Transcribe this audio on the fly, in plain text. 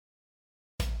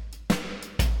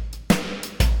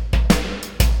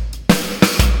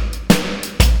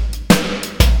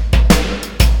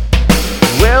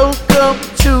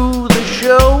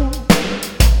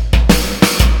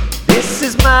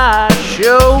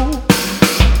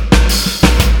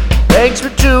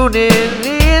tuning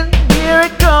in, here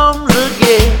it comes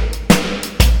again.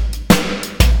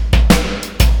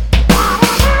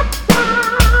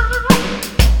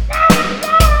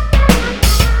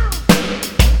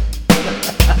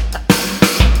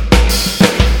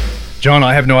 John,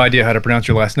 I have no idea how to pronounce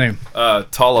your last name.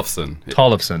 Tollefson.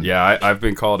 Tollefson. Yeah, I've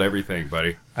been called everything,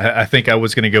 buddy. I think I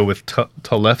was going to go with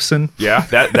Tollefson. Yeah,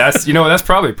 that's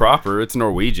probably proper. It's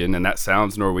Norwegian, and that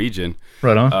sounds Norwegian.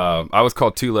 Right on. I was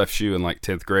called Two Left Shoe in like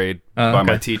 10th grade by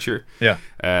my okay. teacher. Yeah.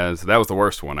 And so that was the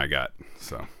worst one I got.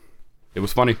 So it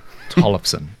was funny.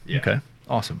 Tollefson. Yeah. Okay.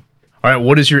 Awesome. All right.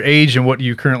 What is your age and what do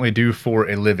you currently do for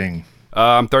a living?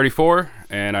 I'm 34,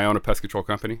 and I own a pest control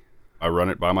company. I run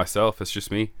it by myself. It's just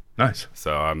me. Nice.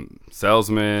 So I'm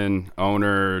salesman,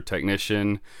 owner,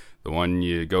 technician, the one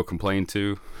you go complain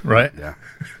to. Right. Yeah.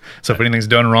 So if anything's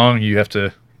done wrong, you have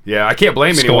to Yeah, I can't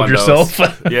blame scold anyone. yourself.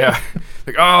 Yeah.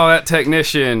 Like, oh, that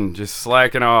technician just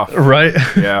slacking off. Right.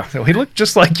 Yeah. So he looked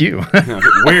just like you.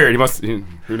 Weird.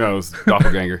 Who knows?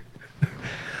 Doppelganger.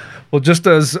 Well, just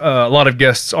as a lot of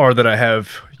guests are that I have,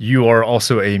 you are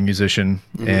also a musician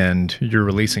and you're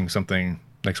releasing something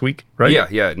next week, right?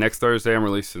 Yeah. Next Thursday, I'm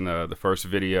releasing the first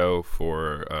video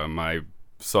for my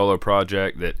solo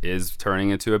project that is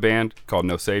turning into a band called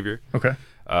No Savior. Okay.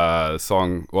 I'm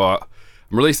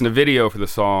releasing a video for the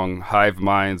song Hive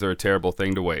Minds Are a Terrible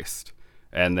Thing to Waste.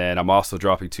 And then I'm also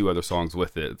dropping 2 other songs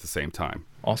with it at the same time.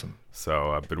 Awesome.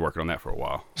 So I've been working on that for a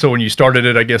while. So when you started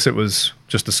it, I guess it was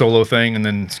just a solo thing and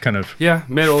then it's kind of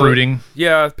fruiting.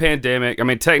 Pandemic. I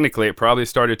mean, technically, it probably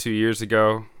started 2 years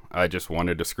ago. I just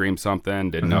wanted to scream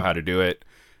something, didn't know how to do it.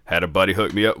 Had a buddy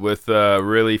hook me up with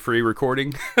really free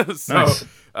recording. So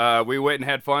Nice. We went and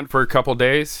had fun for a couple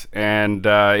days, and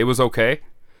it was okay.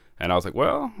 And I was like,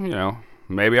 well,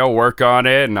 maybe I'll work on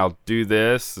it, and I'll do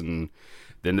this. And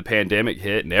then the pandemic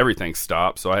hit, and everything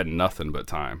stopped, so I had nothing but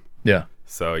time. Yeah.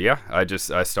 So, yeah,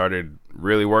 I started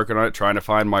really working on it, trying to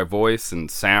find my voice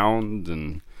and sound.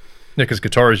 And Yeah, because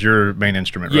guitar is your main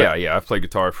instrument, right? yeah, I've played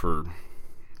guitar for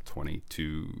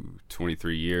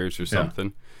 23 years or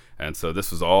something. And so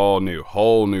this was all new,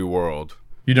 whole new world.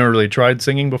 You never really tried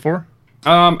singing before?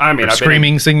 I mean, Or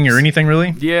screaming, singing, or anything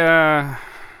really? Yeah,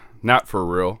 not for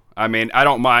real. I mean, I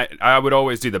don't mind. I would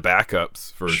always do the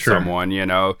backups for Sure. someone,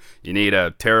 You need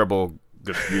a terrible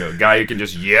guy who can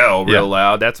just yell real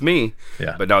loud. That's me.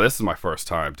 Yeah. But no, this is my first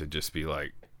time to just be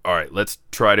like, all right, let's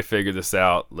try to figure this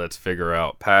out. Let's figure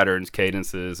out patterns,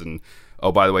 cadences, and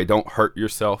oh, by the way, don't hurt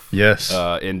yourself. Yes.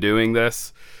 In doing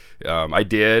this. I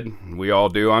did. We all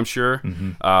do, I'm sure.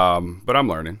 But I'm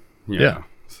learning. Yeah.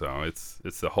 So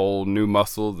it's a whole new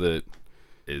muscle that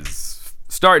is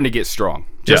starting to get strong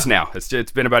just now.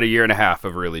 It's been about a year and a half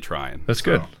of really trying. That's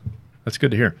good. That's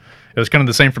good to hear. It was kind of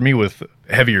the same for me with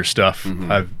heavier stuff.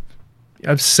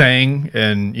 I've sang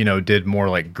and did more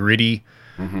like gritty.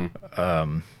 I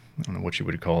don't know what you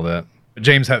would call that.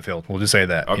 James Hetfield, we'll just say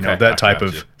that. Okay, That I type got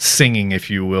of you. singing, if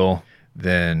you will.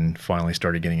 Then finally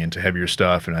started getting into heavier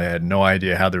stuff, and I had no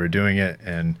idea how they were doing it.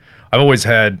 And I've always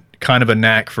had kind of a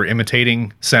knack for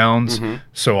imitating sounds,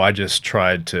 so I just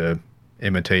tried to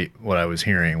imitate what I was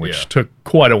hearing, which took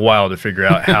quite a while to figure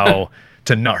out how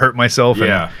to not hurt myself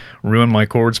and ruin my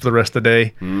chords for the rest of the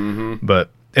day.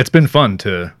 But it's been fun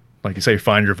to, like you say,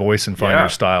 find your voice and find your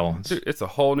style. It's a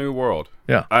whole new world.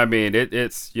 Yeah. I mean,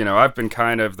 it's I've been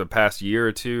kind of the past year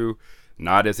or two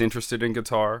not as interested in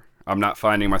guitar. I'm not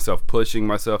finding myself pushing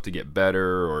myself to get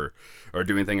better or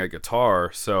do anything like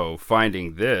guitar. So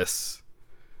finding this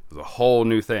is a whole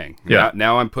new thing. Yeah.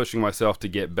 Now I'm pushing myself to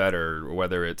get better,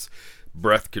 whether it's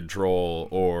breath control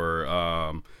or,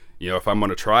 if I'm going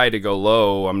to try to go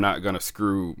low, I'm not going to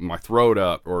screw my throat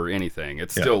up or anything.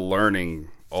 It's still learning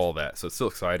all that. So it's still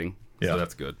exciting. Yeah. So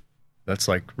that's good. That's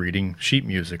like reading sheet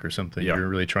music or something. Yeah. You're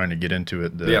really trying to get into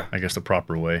it, I guess, the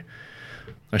proper way.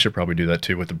 I should probably do that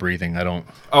too with the breathing. I don't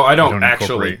Actually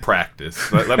incorporate.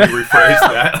 practice. Let me rephrase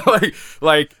that.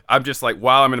 like I'm just like,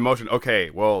 while I'm in emotion, okay,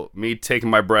 well, me taking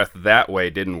my breath that way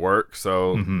didn't work.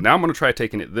 So now I'm going to try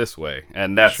taking it this way.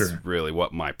 And that's really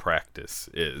what my practice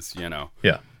is,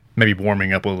 Yeah. Maybe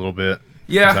warming up a little bit.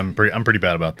 Yeah. 'Cause I'm pretty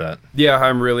bad about that. Yeah,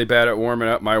 I'm really bad at warming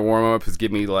up. My warm up is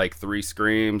give me like 3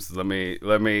 screams. Let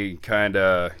me kind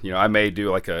of, I may do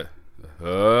like a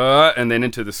and then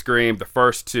into the scream, the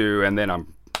first 2, and then I'm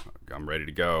ready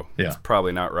to go. Yeah. It's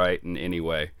probably not right in any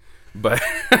way. But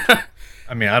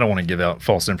I mean, I don't want to give out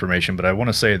false information, but I want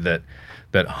to say that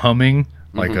humming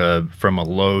like from a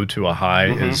low to a high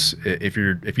is, if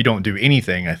you don't do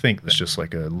anything, I think that's just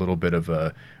like a little bit of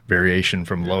a variation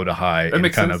from low to high in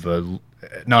makes kind sense. of a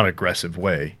not aggressive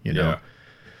way, Yeah.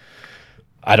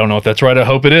 I don't know if that's right. I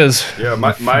hope it is. Yeah, my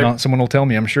If not, someone will tell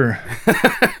me, I'm sure.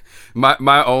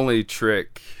 My only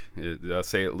trick, I'll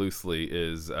say it loosely,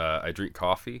 is I drink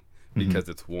coffee because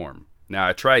it's warm. Now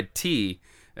I tried tea,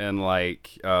 and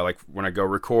like when I go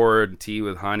record, tea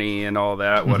with honey and all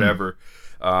that, whatever.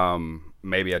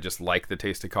 Maybe I just like the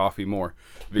taste of coffee more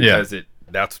because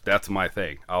that's my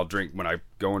thing. I'll drink when I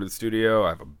go into the studio. I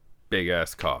have a big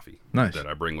ass coffee that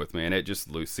I bring with me, and it just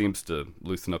seems to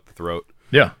loosen up the throat.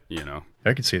 Yeah,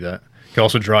 I can see that. It can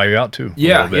also dry you out too.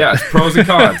 Yeah, it's pros and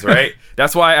cons, right?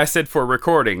 That's why I said for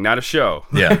recording, not a show.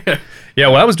 Yeah.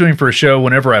 What I was doing for a show,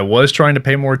 whenever I was trying to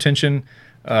pay more attention,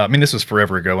 this was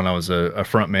forever ago when I was a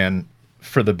front man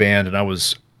for the band, and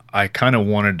I kind of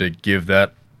wanted to give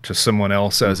that to someone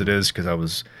else as it is, because I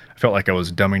felt like I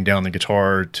was dumbing down the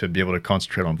guitar to be able to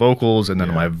concentrate on vocals, and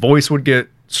then my voice would get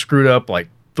screwed up like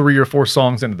 3 or 4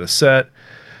 songs into the set.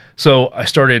 So I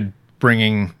started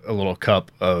bringing a little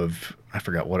cup of, I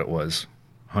forgot what it was,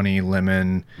 honey,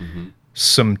 lemon,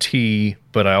 some tea,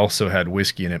 but I also had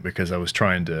whiskey in it because I was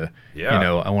trying to,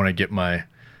 I want to get my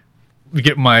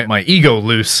ego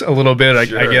loose a little bit, I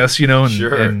guess,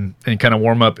 and kind of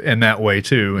warm up in that way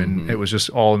too. And it was just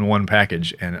all in one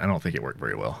package, and I don't think it worked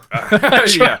very well. I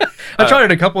tried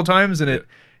it a couple of times, and it,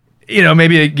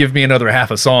 maybe it give me another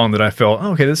half a song that I felt,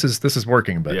 okay, this is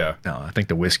working. But no, I think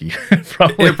the whiskey it'll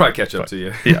probably catch up to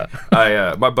you. Yeah.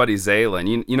 My buddy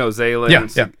Zaylin, you know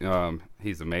Zaylin? Yeah.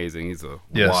 He's amazing. He's a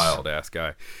wild ass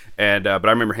guy. And but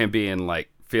I remember him being like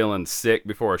feeling sick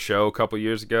before a show a couple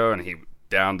years ago, and he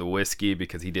downed the whiskey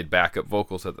because he did backup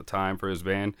vocals at the time for his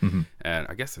band. And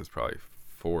I guess it was probably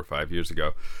 4 or 5 years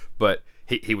ago. But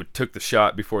he took the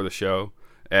shot before the show,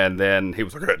 and then he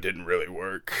was like, "That didn't really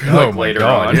work." Oh my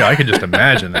God! Yeah, I can just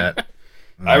imagine that.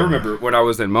 I remember when I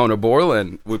was in Mona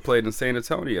Borland, we played in San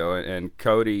Antonio, and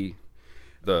Cody,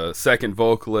 the second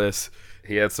vocalist,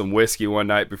 he had some whiskey one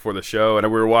night before the show, and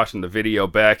we were watching the video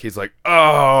back. He's like,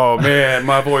 "Oh man,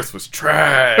 my voice was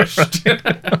trashed."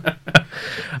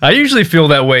 I usually feel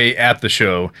that way at the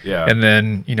show. Yeah. And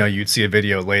then, you'd see a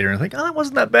video later and think, oh, that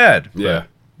wasn't that bad. Yeah.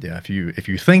 But, yeah. If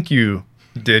you think you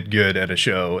did good at a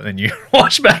show and you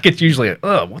watch back, it's usually like,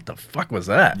 oh, what the fuck was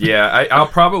that? Yeah. I'll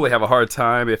probably have a hard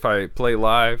time if I play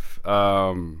live.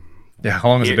 How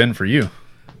long has it been for you?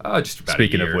 Just about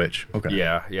Speaking a year. of which. Okay.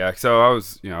 Yeah. So I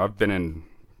was, I've been in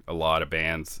a lot of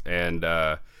bands, and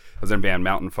I was in a band,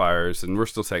 Mountain Fires, and we're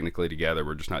still technically together.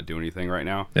 We're just not doing anything right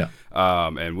now. Yeah.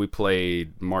 And we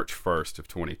played March 1st of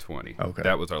 2020. Okay.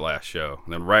 That was our last show.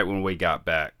 And then right when we got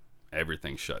back,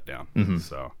 everything shut down.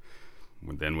 So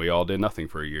then we all did nothing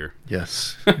for a year.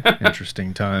 Yes.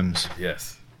 Interesting times.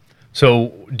 Yes.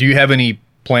 So do you have any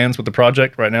plans with the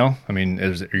project right now? I mean,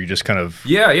 are you just kind of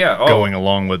going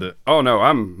along with it? Oh, no,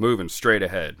 I'm moving straight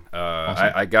ahead.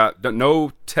 Awesome. I got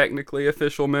no technically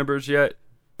official members yet,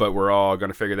 but we're all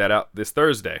going to figure that out this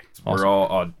Thursday. Awesome. We're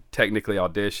all technically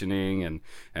auditioning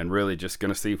and really just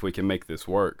going to see if we can make this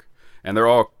work. And they're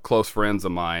all close friends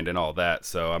of mine and all that,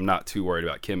 so I'm not too worried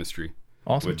about chemistry.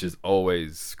 Awesome. Which is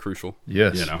always crucial.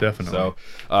 Yes, definitely. So,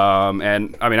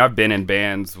 and I mean, I've been in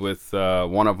bands with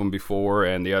one of them before,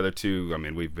 and the other two, I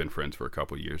mean, we've been friends for a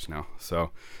couple of years now. So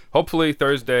hopefully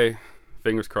Thursday,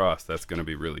 fingers crossed, that's going to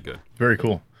be really good. Very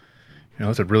cool.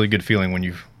 That's a really good feeling when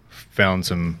you've found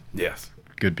some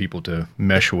good people to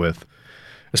mesh with,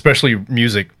 especially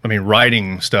music. I mean,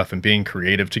 writing stuff and being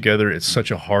creative together, it's such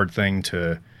a hard thing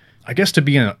to, I guess, to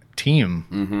be in a team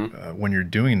when you're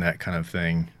doing that kind of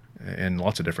thing in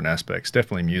lots of different aspects.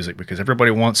 Definitely music, because everybody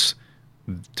wants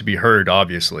to be heard,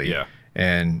 obviously. Yeah.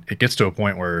 And it gets to a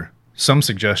point where some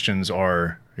suggestions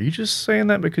are you just saying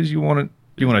that because you want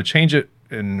to change it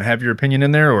and have your opinion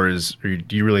in there, or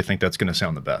do you really think that's going to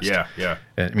sound the best? Yeah.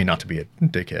 I mean, not to be a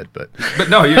dickhead, but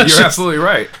no, you're absolutely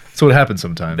right. That's what happens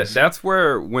sometimes. That's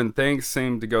where, when things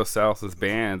seem to go south with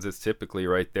bands, it's typically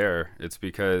right there. It's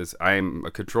because I'm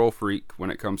a control freak when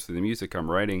it comes to the music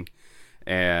I'm writing,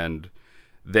 and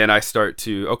then I start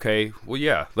to, okay, well,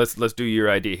 yeah, let's do your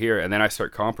idea here, and then I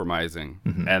start compromising,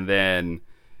 and then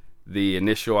the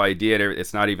initial idea,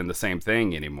 it's not even the same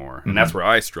thing anymore, and that's where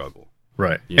I struggle.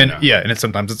 Right. And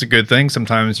sometimes it's a good thing.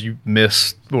 Sometimes you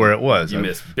miss where it was. You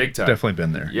miss big time. Definitely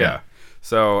been there. Yeah.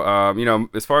 So,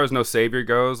 as far as No Savior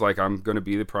goes, like, I'm going to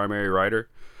be the primary writer.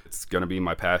 It's going to be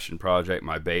my passion project,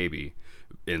 my baby.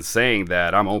 In saying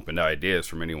that, I'm open to ideas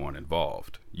from anyone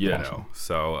involved, you know.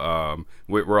 So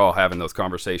we're all having those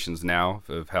conversations now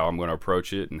of how I'm going to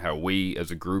approach it and how we as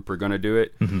a group are going to do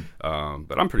it.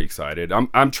 But I'm pretty excited.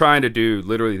 I'm trying to do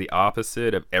literally the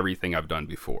opposite of everything I've done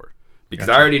before, because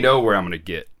I already know where I'm going to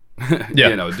get.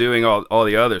 Doing all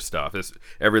the other stuff. It's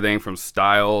everything from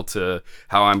style to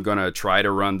how I'm going to try to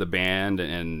run the band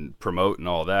and promote and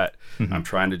all that. I'm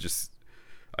trying to just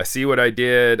I see what I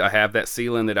did. I have that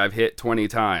ceiling that I've hit 20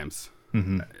 times.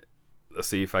 Let's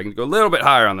see if I can go a little bit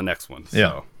higher on the next one. Yeah.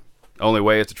 So, the only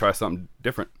way is to try something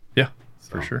different. Yeah,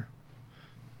 for sure.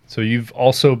 So you've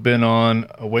also been on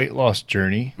a weight loss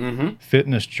journey,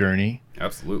 fitness journey.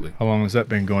 Absolutely. How long has that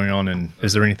been going on, and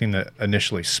is there anything that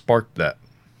initially sparked that?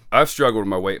 I've struggled with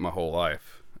my weight my whole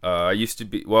life. I used to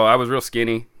be, I was real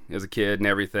skinny as a kid and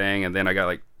everything, and then I got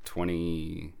like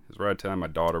 20, it was right at the time my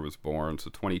daughter was born, so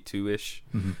 22-ish.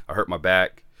 I hurt my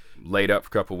back, laid up for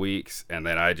a couple weeks, and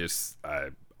then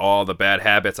all the bad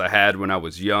habits I had when I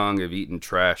was young of eating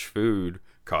trash food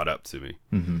caught up to me.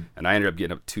 And I ended up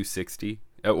getting up to 260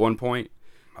 at one point.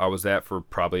 I was at for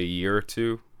probably a year or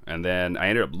two, and then I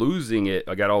ended up losing it.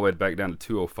 I got all the way back down to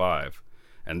 205,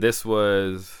 and this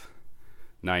was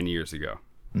 9 years ago.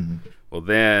 Well,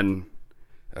 then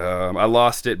I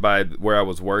lost it by where I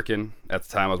was working. At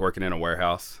the time, I was working in a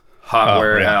warehouse. Hot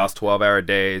warehouse, 12-hour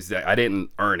days. I didn't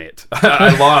earn it.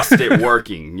 I lost it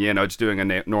working, just doing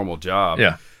a normal job.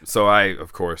 Yeah. So I,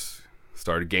 of course,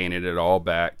 started gaining it all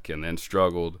back and then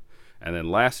struggled. And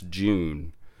then last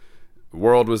June, the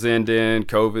world was ending,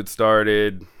 COVID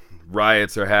started,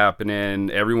 riots are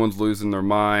happening, everyone's losing their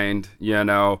mind,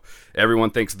 everyone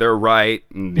thinks they're right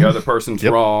and the other person's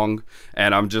wrong.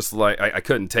 And I'm just like, I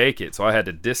couldn't take it. So I had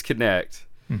to disconnect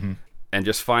and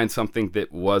just find something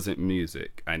that wasn't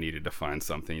music. I needed to find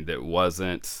something that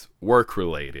wasn't work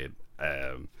related.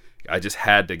 I just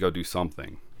had to go do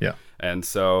something. Yeah. And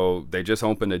so they just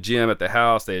opened a gym at the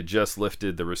house. They had just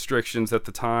lifted the restrictions at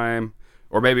the time,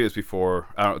 or maybe it was before.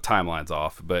 I don't know, timeline's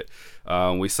off. But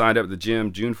we signed up at the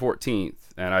gym June 14th,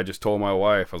 and I just told my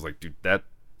wife, I was like, dude,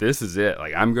 this is it.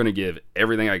 Like, I'm going to give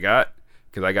everything I got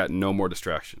because I got no more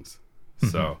distractions.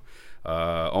 So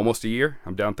almost a year,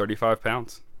 I'm down 35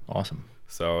 pounds. Awesome.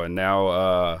 So, and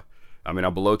now,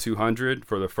 I'm below 200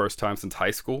 for the first time since high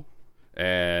school.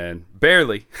 And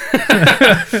barely,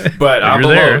 but I'm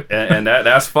below, there. and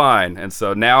that's fine. And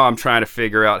so now I'm trying to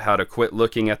figure out how to quit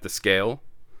looking at the scale,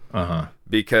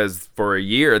 because for a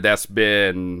year that's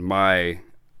been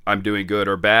I'm doing good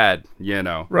or bad,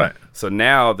 Right. So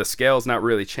now the scale's not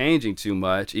really changing too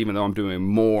much, even though I'm doing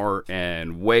more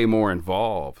and way more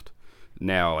involved.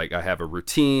 Now, like, I have a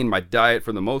routine. My diet,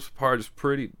 for the most part, is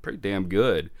pretty damn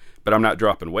good, but I'm not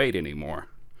dropping weight anymore.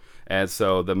 And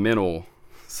so the mental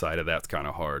side of that's kind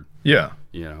of hard. Yeah.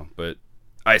 But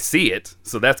I see it,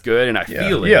 so that's good, and I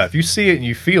feel it. Yeah, if you see it and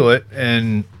you feel it,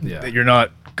 and that you're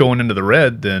not going into the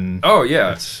red, then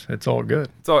it's all good.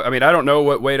 So I don't know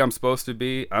what weight I'm supposed to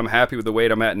be. I'm happy with the weight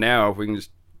I'm at now. If we can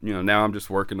just, now I'm just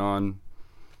working on,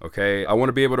 I want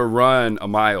to be able to run a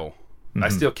mile. I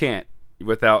still can't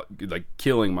without like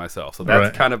killing myself. So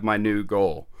that's kind of my new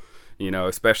goal.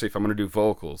 Especially if I'm going to do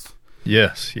vocals.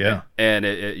 Yes. Yeah. And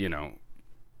it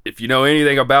if you know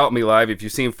anything about me live, if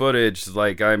you've seen footage,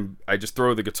 like I just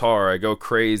throw the guitar, I go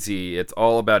crazy. It's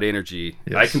all about energy.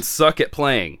 Yes. I can suck at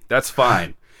playing. That's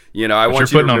fine. I want you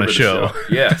to remember the show.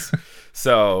 Yes.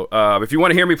 So if you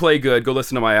want to hear me play good, go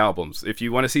listen to my albums. If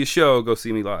you want to see a show, go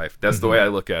see me live. That's the way I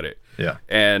look at it. Yeah.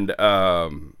 And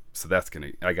so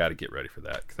I got to get ready for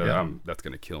that, because that's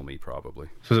gonna kill me probably.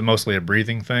 So is it mostly a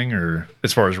breathing thing, or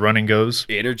as far as running goes?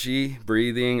 Energy,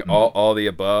 breathing, all the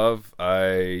above.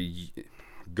 I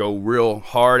go real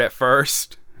hard at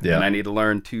first, and I need to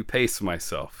learn to pace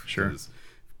myself. Sure.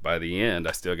 By the end,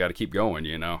 I still got to keep going,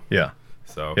 Yeah.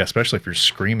 So especially if you're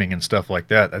screaming and stuff like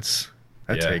that.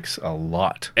 That takes a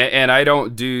lot. And I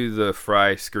don't do the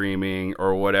fry screaming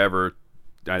or whatever.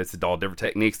 It's all different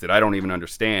techniques that I don't even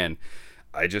understand.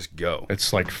 I just go.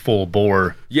 It's like full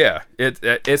bore. Yeah,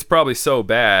 it's probably so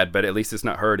bad, but at least it's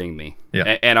not hurting me.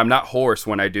 Yeah. And I'm not hoarse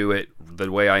when I do it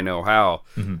the way I know how.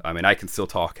 I can still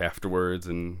talk afterwards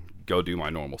and go do my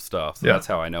normal stuff. So that's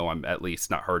how I know I'm at least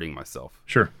not hurting myself.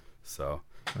 Sure. So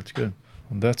that's good.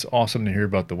 Well, that's awesome to hear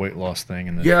about the weight loss thing.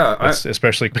 And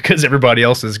especially because everybody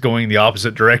else is going the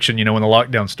opposite direction. When the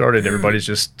lockdown started, everybody's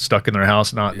just stuck in their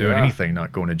house, not doing anything,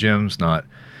 not going to gyms, not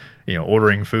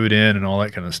ordering food in and all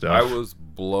that kind of stuff. I was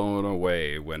blown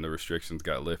away when the restrictions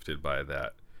got lifted by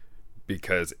that,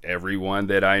 because everyone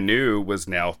that I knew was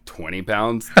now 20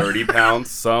 pounds, 30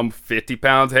 pounds, some 50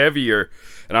 pounds heavier.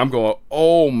 And I'm going,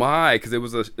 oh my, because it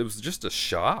was just a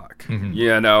shock,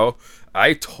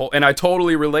 I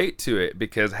totally relate to it,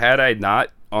 because had I not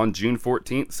on June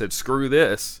 14th said, screw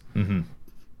this,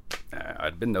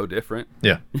 I'd been no different.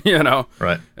 Yeah.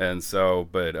 Right. And so,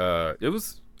 but it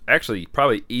was actually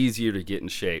probably easier to get in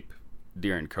shape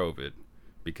during COVID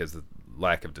because of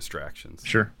lack of distractions.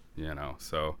 Sure.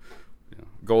 So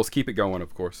goals, keep it going,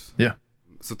 of course. Yeah.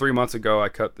 So 3 months ago, I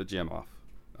cut the gym off.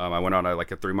 I went on a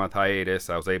 3-month hiatus.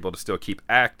 I was able to still keep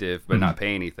active, but not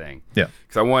pay anything. Yeah.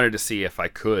 Because I wanted to see if I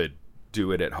could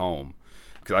do it at home.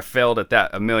 Because I failed at that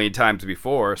a million times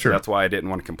before, so Sure. that's why I didn't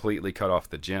want to completely cut off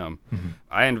the gym.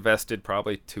 I invested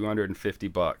probably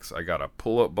 $250. I got a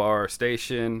pull-up bar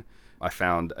station. I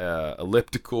found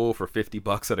elliptical for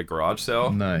 $50 at a garage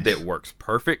sale. Nice. That works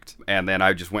perfect. And then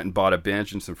I just went and bought a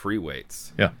bench and some free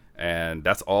weights. Yeah. And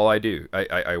that's all I do.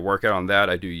 I work out on that.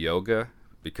 I do yoga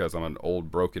because I'm an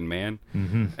old broken man,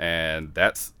 and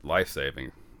that's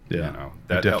life-saving. Yeah. You know,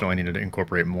 I that definitely needed to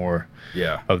incorporate more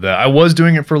Yeah. of that. I was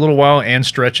doing it for a little while and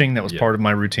stretching. That was Yeah. part of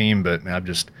my routine, but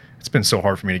it's been so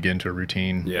hard for me to get into a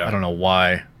routine. Yeah. I don't know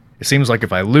why. It seems like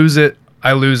if I lose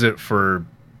it for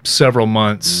several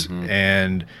months,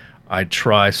 and I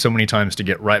try so many times to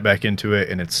get right back into it,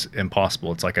 and it's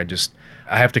impossible. It's like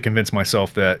I have to convince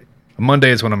myself that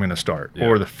Monday is when I'm going to start, Yeah.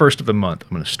 or the first of the month. I'm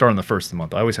going to start on the first of the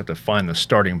month. I always have to find the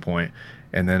starting point,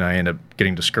 and then I end up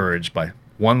getting discouraged by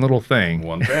one little thing.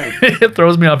 One thing. It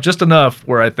throws me off just enough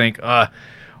where I think,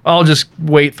 I'll just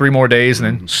wait 3 more days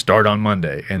and then start on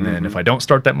Monday. And then if I don't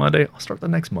start that Monday, I'll start the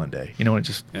next Monday. You know, it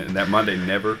just... And that Monday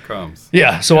never comes.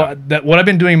 Yeah, so what I've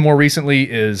been doing more recently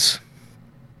is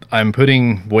I'm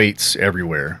putting weights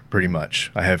everywhere, pretty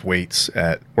much. I have weights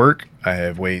at work. I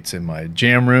have weights in my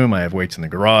jam room. I have weights in the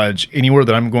garage. Anywhere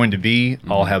that I'm going to be,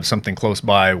 I'll have something close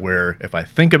by where if I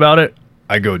think about it,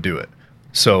 I go do it.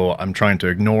 So I'm trying to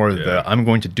ignore the I'm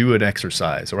going to do an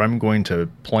exercise or I'm going to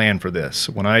plan for this.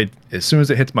 As soon as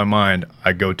it hits my mind,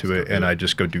 I go to it and I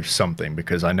just go do something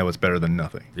because I know it's better than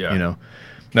nothing. Yeah. You know,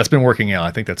 that's been working out.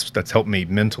 I think that's helped me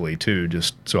mentally too,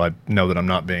 just so I know that I'm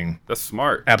not being That's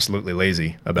smart. absolutely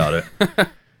lazy about it.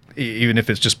 Even if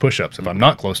it's just push-ups. If I'm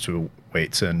not close to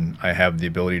weights and I have the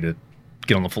ability to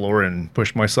get on the floor and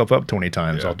push myself up 20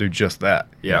 times, Yeah. I'll do just that.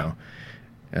 Yeah.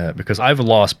 You know? Because I've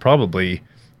lost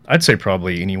I'd say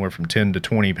probably anywhere from 10 to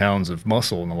 20 pounds of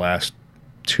muscle in the last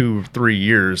 2-3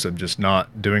 years of just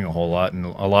not doing a whole lot. And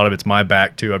a lot of it's my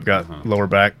back too. I've got lower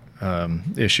back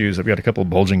issues. I've got a couple of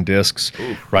bulging discs.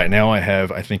 Oof. Right now I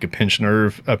have, I think, a pinched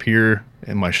nerve up here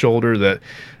in my shoulder that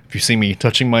if you see me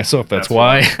touching myself, that's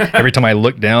why. Every time I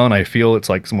look down, I feel it's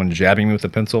like someone jabbing me with a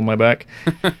pencil in my back.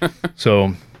 So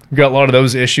I've got a lot of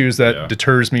those issues that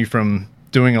deters me from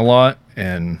doing a lot.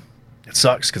 And it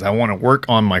sucks because I want to work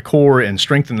on my core and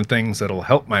strengthen the things that'll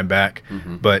help my back.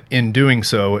 But in doing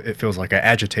so, it feels like I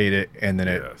agitate it and then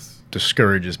it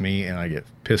discourages me and I get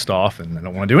pissed off and I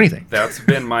don't want to do anything. That's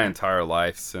been my entire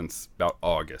life since about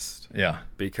August. Yeah.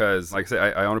 Because, like I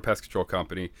said, I own a pest control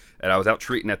company, and I was out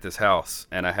treating at this house,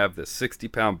 and I have this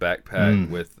 60-pound backpack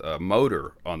with a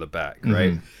motor on the back,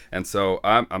 right? And so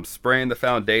I'm spraying the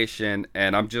foundation,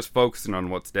 and I'm just focusing on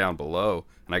what's down below,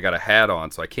 and I got a hat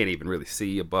on, so I can't even really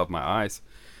see above my eyes.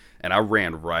 And I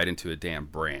ran right into a damn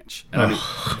branch. And I mean,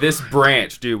 this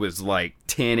branch, dude, was like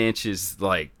 10 inches,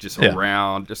 like just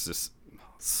around, just this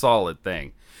solid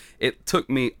thing. It took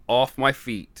me off my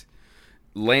feet,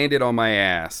 landed on my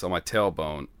ass, on my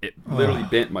tailbone. It literally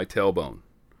bent my tailbone.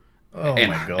 Oh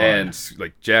my God. And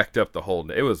like jacked up the whole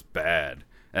day. It was bad.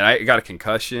 And I got a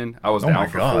concussion. I was down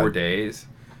for 4 days.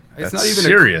 It's That's not even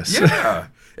serious. Yeah.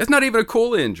 It's not even a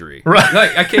cool injury. Right.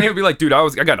 Like, I can't even be like, dude, I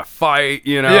got in a fight,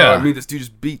 you know? Yeah. I mean, this dude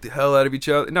just beat the hell out of each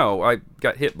other. No, I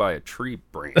got hit by a tree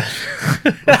branch.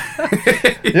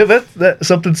 Yeah, that's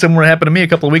something similar happened to me a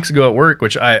couple of weeks ago at work,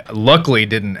 which I luckily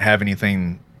didn't have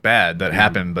anything bad that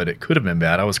happened, but it could have been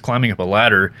bad. I was climbing up a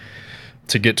ladder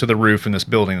to get to the roof in this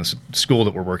building, this school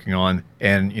that we're working on,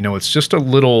 and you know, it's just a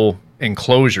little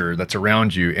enclosure that's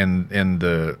around you in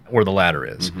the where the ladder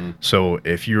is. So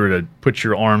if you were to put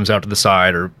your arms out to the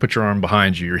side or put your arm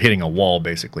behind you, you're hitting a wall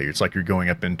basically. It's like you're going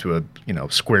up into a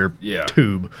square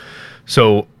tube.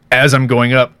 So as I'm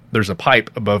going up, there's a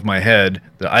pipe above my head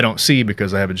that I don't see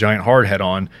because I have a giant hard hat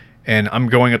on, and I'm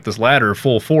going up this ladder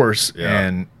full force,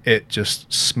 and it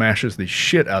just smashes the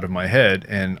shit out of my head,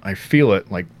 and I feel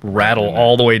it like rattle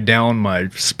all the way down my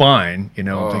spine. You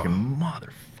know, I'm thinking, motherfucker.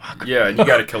 Yeah, and you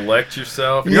got to collect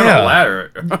yourself. You're on a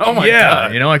ladder. Oh my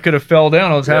God. You know, I could have fell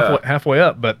down. I was halfway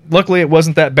up, but luckily it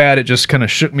wasn't that bad. It just kind of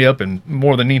shook me up and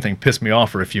more than anything pissed me off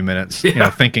for a few minutes. You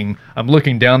know, thinking, I'm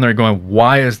looking down there going,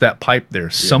 why is that pipe there?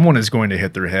 Someone is going to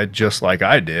hit their head just like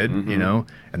I did, you know,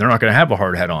 and they're not going to have a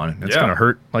hard hat on. It's going to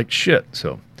hurt like shit.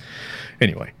 So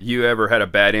anyway. You ever had a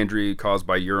bad injury caused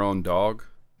by your own dog?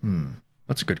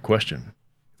 That's a good question.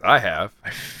 I have.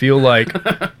 I feel like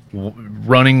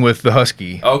running with the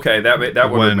husky. Okay, that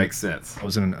would make sense. I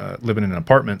was living in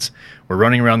apartments. We're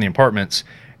running around the apartments,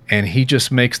 and he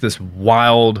just makes this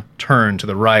wild turn to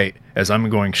the right as I'm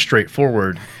going straight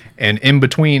forward. And in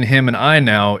between him and I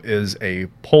now is a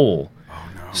pole.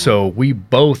 So we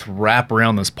both wrap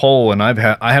around this pole, and I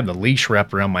have the leash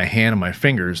wrapped around my hand and my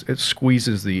fingers. It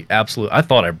squeezes the absolute. I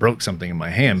thought I broke something in my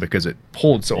hand because it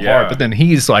pulled so hard. But then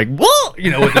he's like, whoa,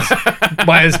 with his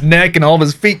by his neck, and all of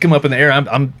his feet come up in the air.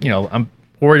 I'm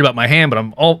worried about my hand, but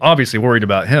I'm obviously worried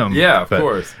about him. Yeah, of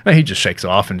course. He just shakes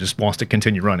off and just wants to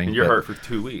continue running. And you're hurt for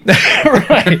 2 weeks.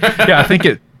 Right. Yeah, I think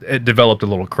it developed a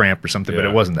little cramp or something, but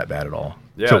it wasn't that bad at all.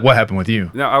 Yeah. So what happened with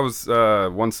you? No, I was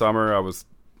one summer I was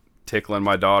tickling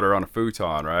my daughter on a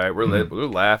futon, right? We're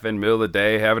laughing, middle of the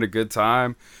day, having a good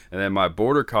time. And then my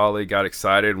border collie got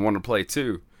excited and wanted to play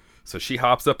too. So she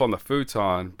hops up on the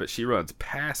futon, but she runs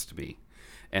past me.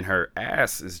 And her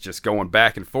ass is just going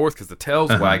back and forth because the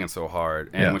tail's wagging so hard.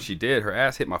 And when she did, her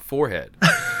ass hit my forehead.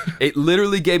 It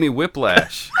literally gave me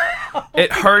whiplash.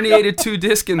 It herniated 2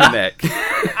 discs in the neck.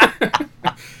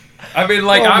 I mean,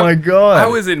 like, oh my God. I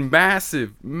was in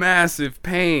massive, massive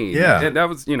pain. Yeah. And that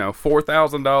was,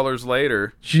 $4,000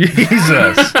 later.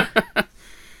 Jesus.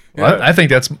 Well, I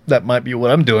think that might be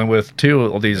what I'm dealing with too.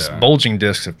 All these bulging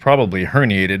discs have probably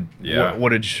herniated. Yeah.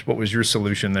 What was your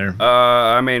solution there?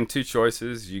 2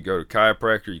 choices. You go to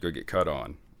chiropractor, you go get cut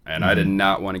on. And I did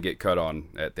not want to get cut on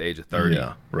at the age of 30.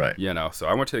 Yeah, right. So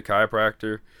I went to the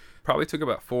chiropractor. Probably took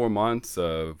about 4 months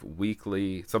of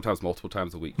weekly, sometimes multiple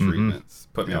times a week treatments.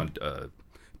 Put me on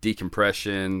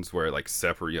decompressions where it like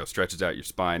stretches out your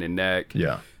spine and neck.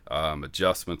 Yeah.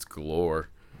 Adjustments galore.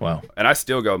 Wow. And I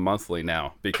still go monthly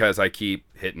now because I keep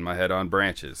hitting my head on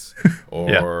branches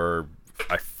or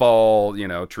I fall,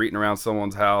 treating around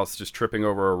someone's house, just tripping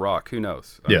over a rock. Who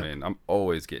knows? I mean, I'm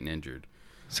always getting injured.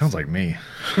 Sounds like me.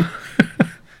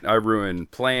 I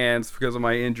ruined plans because of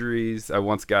my injuries. I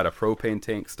once got a propane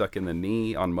tank stuck in the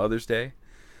knee on Mother's Day.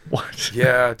 What?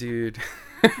 Yeah, dude.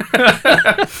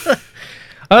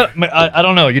 I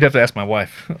don't know. You'd have to ask my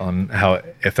wife on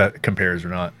if that compares or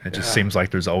not. It just seems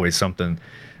like there's always something.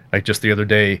 Like just the other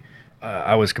day,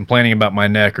 I was complaining about my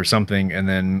neck or something, and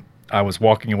then I was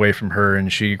walking away from her,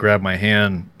 and she grabbed my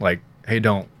hand, like, "Hey,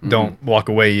 don't walk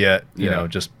away yet."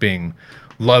 Just being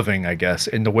loving, I guess.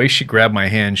 And the way she grabbed my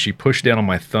hand, she pushed down on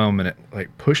my thumb, and it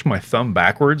like pushed my thumb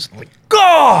backwards. I'm like,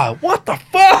 God, what the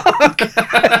fuck?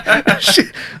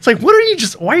 It's like, why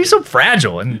are you so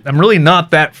fragile? And I'm really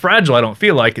not that fragile. I don't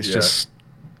feel like it's just.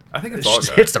 I think it it's all just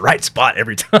guys. hits the right spot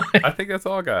every time. I think that's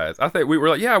all guys. I think we were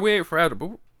like, we ain't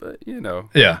fragile, but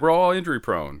we're all injury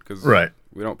prone because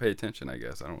we don't pay attention. I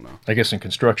guess I don't know. I guess in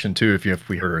construction too, if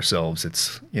we hurt ourselves,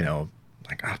 it's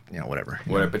whatever.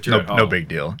 But you're no big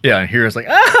deal. Yeah, and here it's like,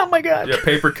 oh my God. Yeah,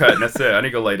 paper cut, and that's it. I need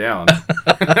to go lay down.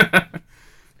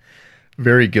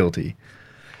 Very guilty.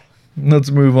 Let's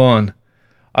move on.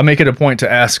 I make it a point to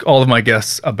ask all of my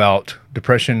guests about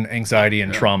depression, anxiety,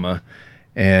 and trauma.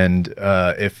 And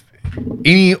if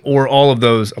any or all of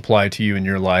those apply to you in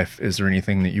your life, is there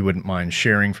anything that you wouldn't mind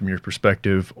sharing from your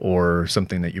perspective or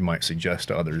something that you might suggest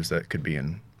to others that could be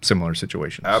in similar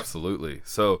situations? Absolutely.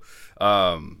 So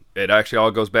it actually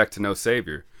all goes back to No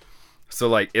Savior. So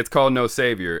like it's called No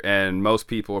Savior, and most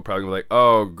people are probably like,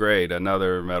 oh, great,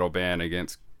 another metal band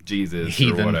against Jesus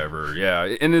Heathen. Or whatever.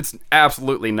 Yeah, and it's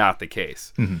absolutely not the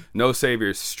case. No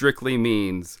Savior strictly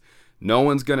means no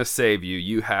one's going to save you.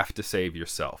 You have to save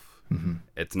yourself.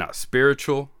 It's not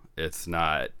spiritual. It's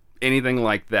not anything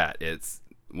like that. It's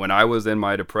when I was in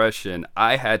my depression,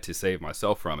 I had to save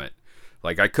myself from it.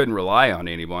 Like I couldn't rely on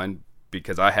anyone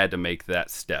because I had to make that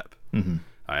step.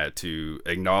 I had to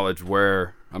acknowledge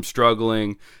where I'm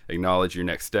struggling, acknowledge your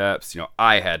next steps.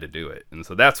 I had to do it. And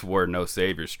so that's where No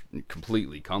Savior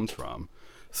completely comes from.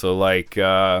 So like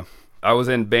I was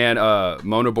in band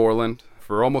Mona Borland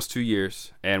for almost 2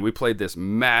 years, and we played this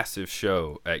massive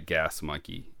show at Gas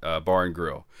Monkey Bar and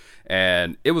Grill,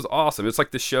 and it was awesome. It's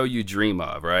like the show you dream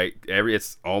of, right?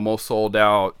 It's almost sold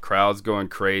out, crowds going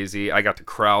crazy. I got to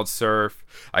crowd surf.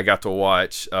 I got to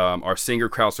watch our singer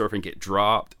crowd surfing get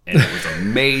dropped, and it was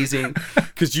amazing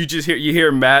because you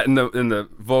hear Matt in the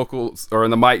vocals or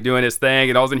in the mic doing his thing,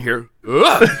 and I was in here,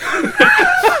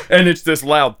 and it's this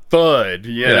loud thud,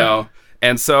 you know.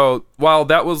 And so while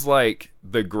that was like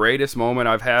the greatest moment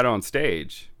I've had on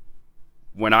stage,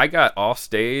 when I got off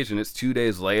stage and it's 2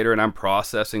 days later and I'm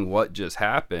processing what just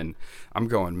happened, I'm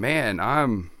going, man,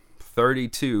 I'm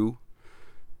 32,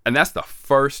 and that's the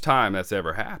first time that's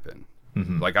ever happened.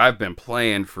 Like I've been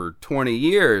playing for 20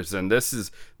 years, and this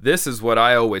is what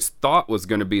I always thought was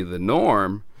going to be the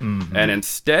norm, and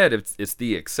instead it's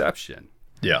the exception.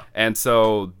 Yeah. And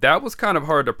so that was kind of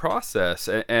hard to process.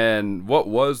 And what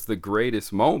was the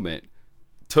greatest moment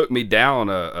took me down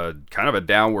a kind of a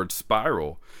downward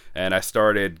spiral. And I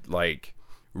started like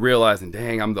realizing,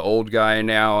 dang, I'm the old guy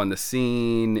now in the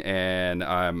scene, and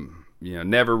I'm,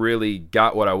 never really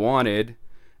got what I wanted.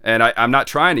 And I'm not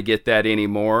trying to get that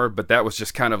anymore, but that was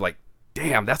just kind of like,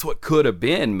 damn, that's what could have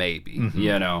been maybe,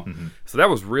 you know? So that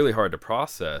was really hard to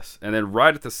process. And then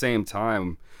right at the same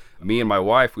time, me and my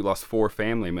wife, we lost 4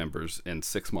 family members in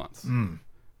 6 months. And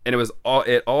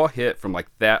it all hit from like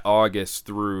that August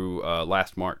through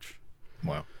last March.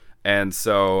 Wow. And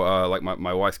so like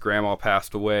my wife's grandma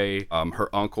passed away.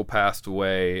 Her uncle passed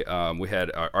away. We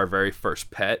had our very first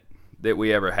pet that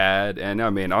we ever had. And I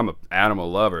mean, I'm an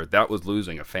animal lover. That was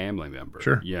losing a family member,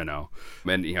 Sure. you know,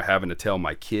 and, you know, having to tell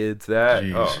my kids that,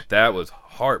 Jeez. that was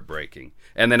heartbreaking.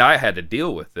 And then I had to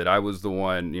deal with it. I was the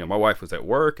one, you know, my wife was at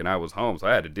work and I was home, so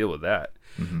I had to deal with that.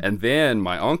 And then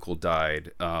my uncle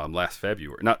died last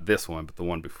February, not this one, but the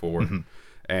one before.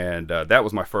 And that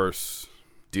was my first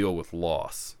deal with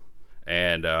loss.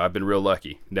 And I've been real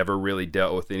lucky. Never really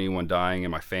dealt with anyone dying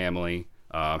in my family.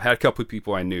 Had a couple of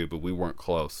people I knew, but we weren't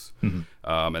close.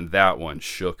 And that one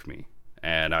shook me.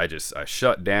 And I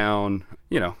shut down,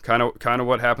 you know, kind of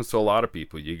what happens to a lot of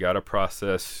people. You got to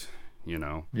process, you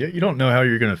know. Yeah, you don't know how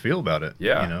you're going to feel about it.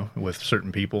 Yeah. You know, with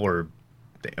certain people or,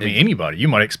 I mean, anybody. You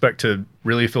might expect to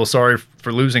really feel sorry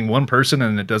for losing one person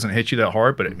and it doesn't hit you that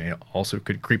hard, but it may also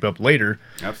could creep up later.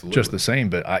 Absolutely. Just the same.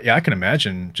 But I can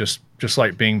imagine just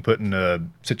like being put in a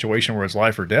situation where it's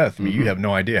life or death. I mean, you have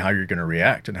no idea how you're going to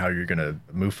react and how you're going to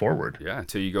move forward. Yeah,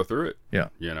 until you go through it. Yeah.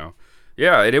 You know.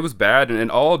 Yeah, it was bad. And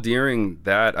all during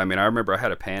that, I mean, I remember I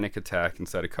had a panic attack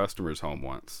inside a customer's home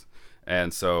once.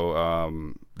 And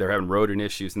so they're having rodent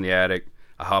issues in the attic.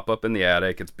 I hop up in the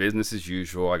attic. It's business as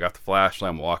usual. I got the flashlight.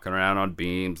 I'm walking around on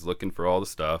beams looking for all the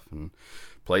stuff and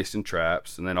placing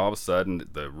traps. And then all of a sudden,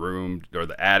 the room or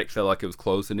the attic felt like it was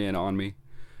closing in on me.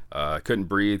 I couldn't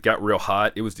breathe. Got real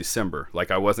hot. It was December.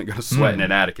 Like I wasn't going to sweat in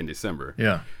an attic in December.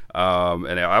 Yeah.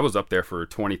 And I was up there for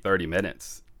 20, 30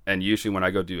 minutes. And usually when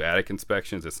I go do attic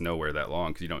inspections, it's nowhere that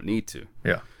long because you don't need to.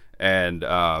 Yeah. And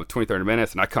 20, 30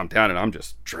 minutes, and I come down and I'm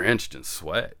just drenched in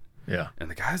sweat. Yeah. And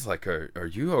the guy's like, are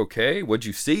you okay? What'd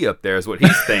you see up there is what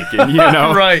he's thinking, you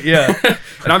know? Right, yeah.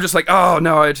 And I'm just like, oh,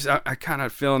 no, I kind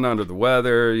of feeling under the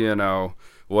weather, you know,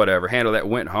 whatever. Handle that,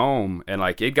 went home. And,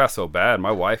 like, it got so bad,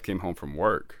 my wife came home from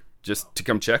work just to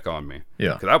come check on me.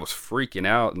 Yeah. Because I was freaking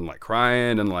out and, like,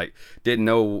 crying and, like, didn't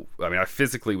know. I mean, I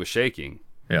physically was shaking.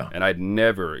 Yeah. And I'd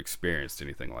never experienced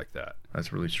anything like that.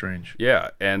 That's really strange.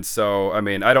 Yeah. And so, I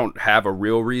mean, I don't have a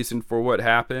real reason for what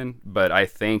happened, but I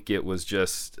think it was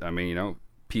just, I mean, you know,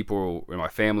 people in my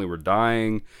family were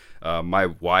dying. My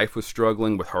wife was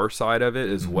struggling with her side of it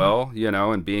as well, you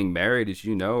know, and being married, as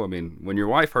you know, I mean, when your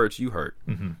wife hurts, you hurt,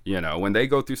 you know, when they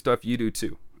go through stuff, you do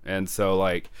too. And so,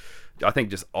 like, I think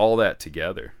just all that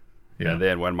together. Yeah. And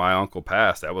then when my uncle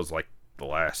passed, that was like the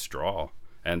last straw.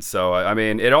 And so, I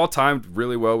mean, it all timed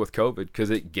really well with COVID because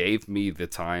it gave me the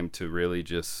time to really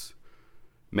just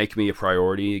make me a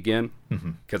priority again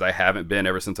because I haven't been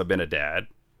ever since I've been a dad,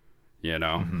 you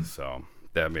know? So,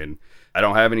 I mean, I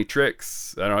don't have any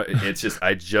tricks. It's just,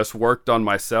 I just worked on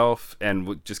myself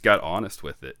and just got honest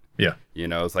with it. Yeah. You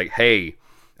know, it's like, hey,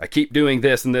 I keep doing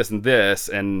this and this and this,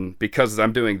 and because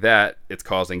I'm doing that, it's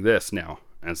causing this now.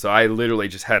 And so I literally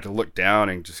just had to look down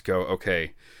and just go,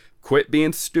 okay, quit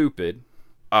being stupid.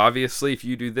 Obviously, if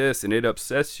you do this and it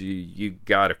upsets you, you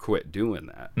got to quit doing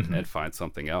that and find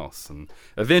something else. And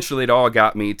eventually it all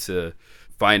got me to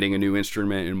finding a new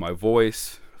instrument in my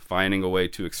voice, finding a way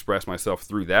to express myself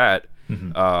through that.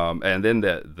 And then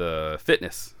the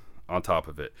fitness on top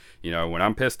of it. You know, when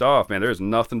I'm pissed off, man, there's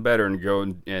nothing better than go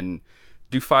and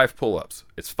do 5 pull-ups.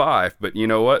 It's 5, but you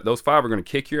know what? Those 5 are going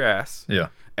to kick your ass. Yeah.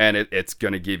 And it's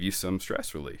going to give you some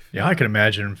stress relief. Yeah, I can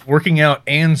imagine working out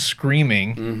and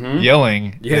screaming,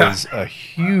 yelling is a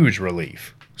huge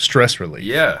relief, stress relief.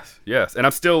 Yes, yes. And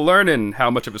I'm still learning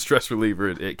how much of a stress reliever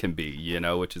it can be, you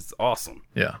know, which is awesome.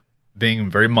 Yeah.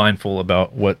 Being very mindful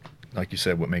about what, like you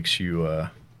said, what makes you,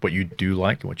 what you do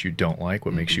like and what you don't like,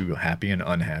 what makes you happy and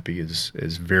unhappy is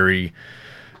very,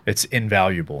 it's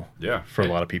invaluable for a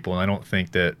lot of people. And I don't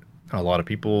think that a lot of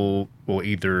people will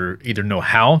either know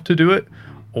how to do it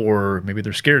or maybe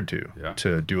they're scared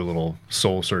to do a little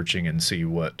soul searching and see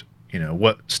what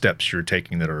steps you're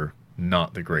taking that are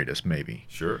not the greatest, maybe.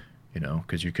 Sure. You know,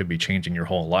 because you could be changing your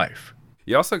whole life.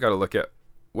 You also got to look at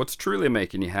what's truly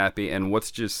making you happy and what's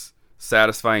just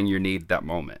satisfying your need that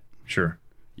moment. Sure.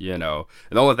 You know,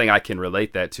 and the only thing I can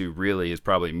relate that to really is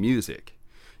probably music.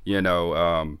 You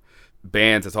know,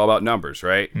 bands, it's all about numbers,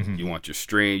 right? You want your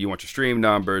stream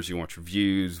numbers, you want your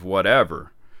views,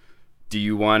 whatever. Do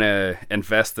you want to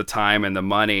invest the time and the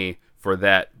money for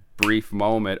that brief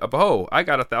moment of, oh, I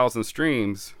got 1,000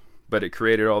 streams, but it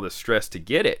created all this stress to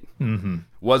get it?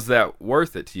 Was that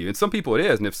worth it to you? And some people it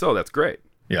is, and if so, that's great.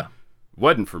 Yeah.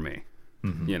 Wasn't for me.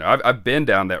 You know, I've been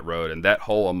down that road and that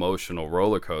whole emotional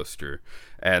roller coaster.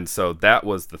 And so that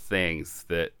was the things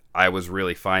that I was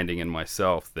really finding in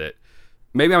myself, that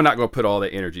maybe I'm not going to put all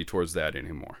the energy towards that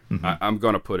anymore. I'm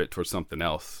going to put it towards something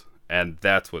else. And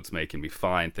that's what's making me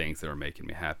find things that are making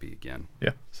me happy again.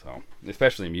 Yeah. So,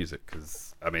 especially music,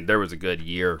 because, I mean, there was a good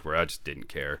year where I just didn't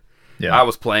care. Yeah. I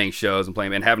was playing shows and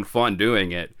playing and having fun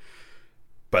doing it,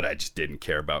 but I just didn't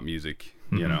care about music,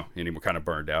 you know, anymore. Kind of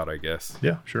burned out, I guess.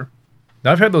 Yeah, sure.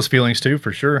 I've had those feelings too,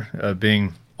 for sure.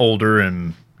 Being older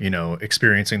and, you know,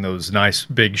 experiencing those nice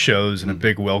big shows and a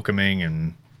big welcoming.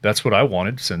 And that's what I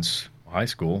wanted since high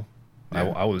school. Yeah.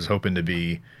 I was hoping to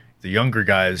be the younger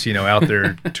guys, you know, out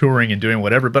there touring and doing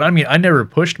whatever. But I mean, I never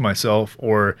pushed myself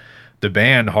or the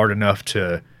band hard enough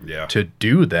to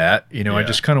do that. You know, I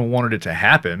just kind of wanted it to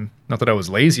happen. Not that I was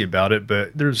lazy about it,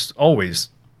 but there's always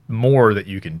more that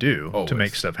you can do to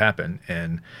make stuff happen.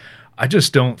 And I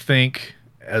just don't think,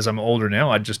 as I'm older now,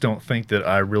 I just don't think that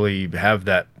I really have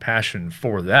that passion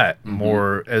for that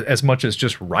more as much as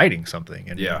just writing something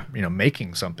and, you know,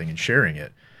 making something and sharing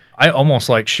it. I almost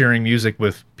like sharing music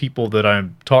with people that I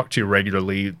talk to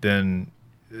regularly than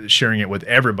sharing it with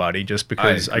everybody, just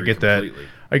because I get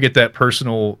that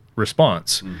personal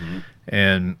response.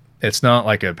 And it's not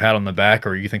like a pat on the back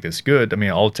or you think that's good. I mean,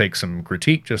 I'll take some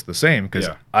critique just the same, because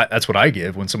that's what I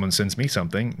give when someone sends me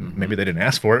something. Maybe they didn't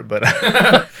ask for it, but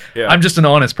I'm just an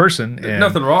honest person. There's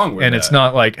nothing wrong with and that. It's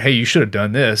not like, hey, you should have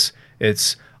done this.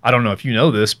 It's, I don't know if you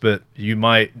know this, but you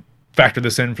might factor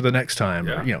this in for the next time,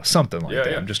 or, you know, something like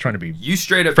that. I'm just trying to be You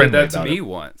straight up did that to me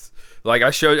once. Like,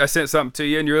 I sent something to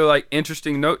you and you're like,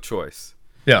 interesting note choice.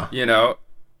 Yeah. You know,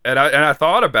 and I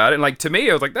thought about it, and like, to me,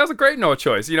 I was like, that was a great note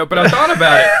choice, you know, but I thought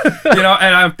about it, you know,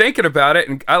 and I'm thinking about it,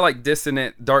 and I like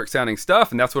dissonant, dark sounding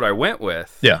stuff, and that's what I went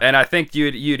with. Yeah. And I think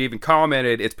you'd even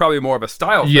commented, it's probably more of a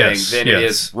style thing than it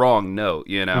is wrong note,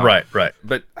 you know. Right.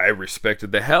 But I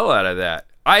respected the hell out of that.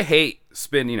 I hate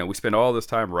we spend all this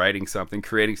time writing something,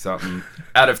 creating something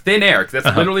out of thin air, because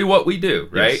that's literally what we do,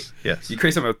 right? Yes. You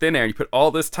create something out of thin air, and you put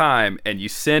all this time, and you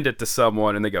send it to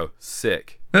someone, and they go,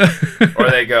 sick. Or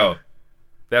they go,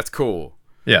 that's cool.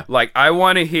 Yeah. Like, I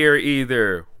want to hear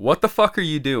either, what the fuck are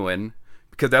you doing?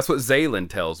 Because that's what Zaylin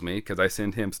tells me, because I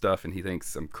send him stuff, and he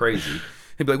thinks I'm crazy.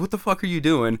 He'd be like, what the fuck are you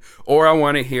doing? Or I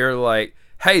want to hear, like,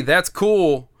 hey, that's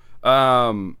cool.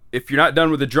 If you're not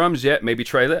done with the drums yet, maybe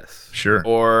try this. Sure.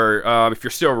 Or if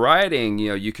you're still writing, you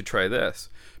know, you could try this.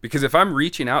 Because if I'm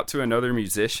reaching out to another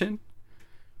musician,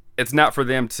 it's not for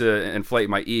them to inflate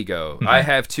my ego. I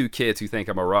have 2 kids who think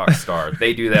I'm a rock star.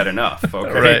 They do that enough.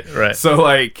 Okay. Right. So,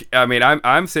 like, I mean,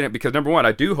 I'm saying it because, number one,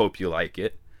 I do hope you like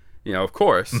it, you know, of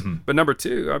course. But number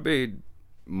 2, I mean,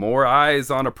 more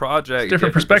eyes on a project,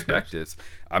 different perspectives.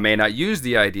 I may not use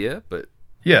the idea, but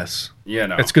yes, you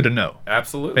know, it's good to know.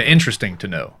 Absolutely. Interesting to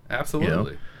know.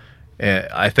 Absolutely. You know?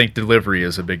 I think delivery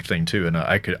is a big thing too, and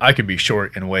I could be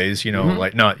short in ways, you know,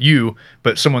 like not you,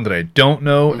 but someone that I don't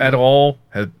know at all,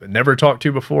 have never talked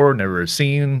to before, never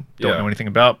seen, don't know anything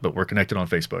about, but we're connected on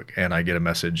Facebook, and I get a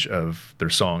message of their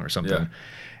song or something.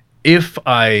 If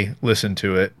I listen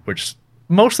to it, which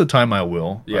most of the time I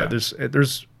will,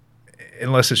 there's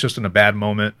unless it's just in a bad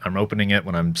moment, I'm opening it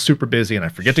when I'm super busy and I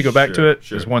forget to go back to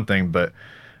it. Is one thing, but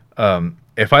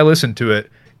if I listen to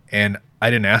it and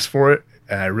I didn't ask for it,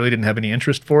 and I really didn't have any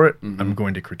interest for it, I'm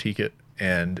going to critique it.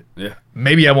 And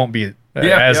maybe I won't be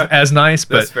as nice,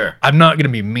 but I'm not going to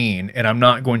be mean, and I'm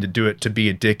not going to do it to be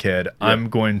a dickhead. I'm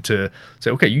going to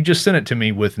say, okay, you just sent it to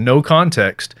me with no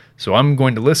context, so I'm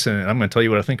going to listen, and I'm going to tell you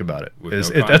what I think about it.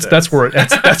 That's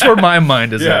where my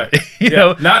mind is at. You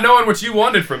know, not knowing what you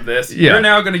wanted from this, you're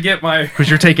now going to get my because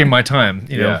you're taking my time.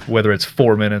 You know, whether it's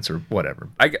 4 minutes or whatever.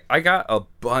 I got a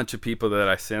bunch of people that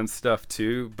I send stuff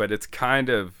to, but it's kind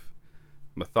of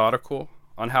methodical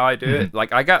on how I do it.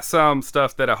 Like, I got some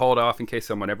stuff that I hold off in case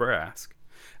someone ever asks,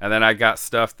 and then I got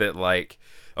stuff that, like,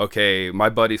 okay, my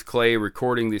buddy's Clay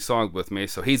recording these songs with me,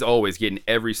 so he's always getting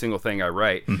every single thing I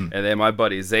write, and then my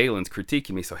buddy Zaylin's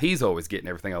critiquing me, so he's always getting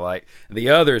everything I like. The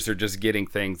others are just getting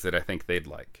things that I think they'd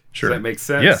like. Sure. Does that make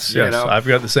sense? Yes. You know? I've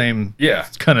got the same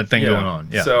kind of thing going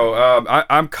on. So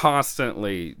I'm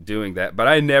constantly doing that, but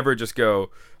I never just go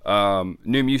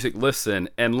new music listen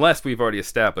unless we've already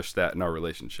established that in our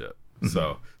relationship.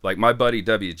 So, like, my buddy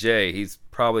WJ, he's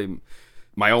probably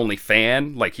my only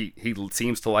fan. Like, he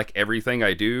seems to like everything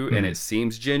I do, and it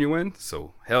seems genuine.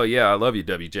 So, hell yeah, I love you,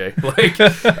 WJ. Like,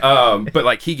 but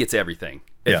like, he gets everything.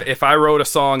 If I wrote a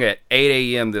song at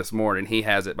 8 a.m. this morning, he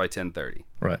has it by 10:30.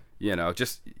 Right. You know,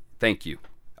 just thank you.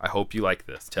 I hope you like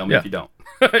this. Tell me if you don't.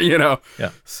 You know. Yeah.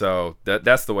 So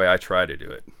that's the way I try to do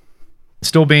it.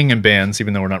 still being in bands,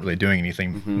 even though we're not really doing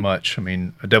anything much. I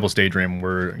mean, a Devil's Daydream,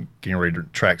 we're getting ready to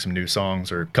track some new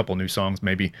songs or a couple new songs,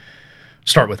 maybe.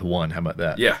 Start with one. How about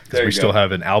that? Yeah, because we still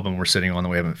have an album we're sitting on that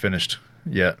we haven't finished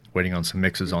yet, waiting on some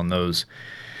mixes on those.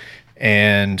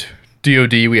 And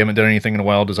DOD, we haven't done anything in a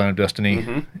while, Design of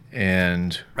Destiny.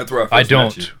 And that's where I first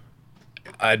met you.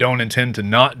 I don't intend to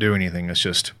not do anything. It's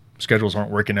just schedules aren't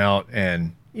working out,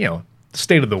 and the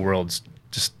state of the world's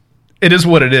just, it is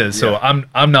what it is. So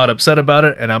I'm not upset about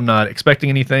it, and I'm not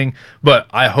expecting anything, but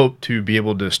I hope to be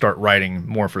able to start writing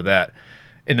more for that.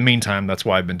 In the meantime, that's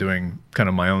why I've been doing kind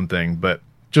of my own thing. But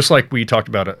just like we talked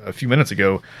about a few minutes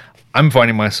ago, I'm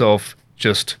finding myself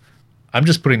I'm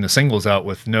just putting the singles out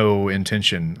with no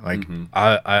intention. Like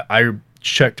I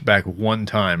checked back one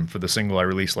time for the single I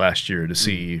released last year to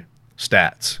see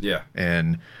stats. Yeah.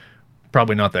 And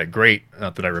probably not that great,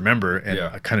 not that I remember, and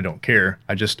I kind of don't care.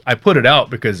 I put it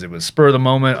out because it was spur of the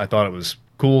moment. I thought it was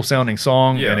cool sounding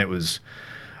song, and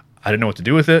I didn't know what to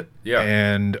do with it. Yeah.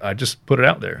 And I just put it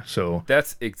out there. So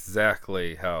that's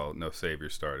exactly how No Savior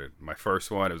started. My first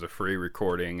one, it was a free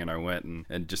recording, and I went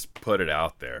and just put it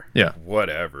out there. Yeah.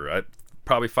 Whatever.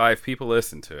 Probably 5 people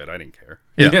listened to it. I didn't care.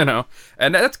 Yeah.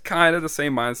 And that's kind of the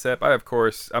same mindset.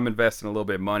 I'm investing a little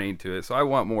bit of money into it, so I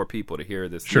want more people to hear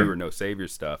this newer No Savior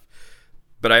stuff.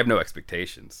 But I have no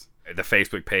expectations. The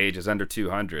Facebook page is under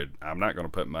 200. I'm not going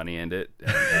to put money in it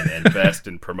and invest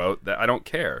and promote that. I don't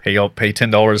care. Hey, y'all pay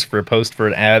 $10 for a post for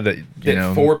an ad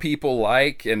that 4 people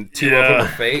like and 2 of them are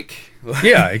fake.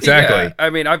 Yeah, exactly. I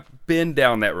mean, I've been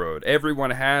down that road.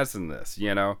 Everyone has in this.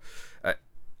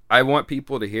 I want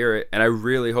people to hear it, and I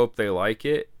really hope they like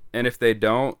it. And if they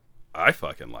don't, I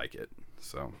fucking like it.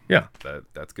 So yeah,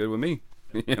 that's good with me.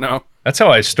 That's how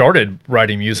I started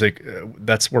writing music.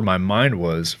 That's where my mind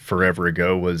was forever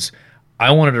ago. Was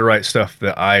I wanted to write stuff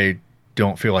that I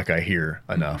don't feel like I hear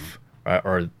enough,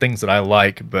 or things that I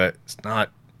like, but it's not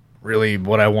really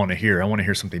what I want to hear. I want to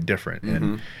hear something different,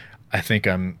 and I think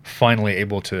I'm finally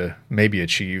able to maybe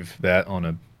achieve that on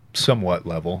a somewhat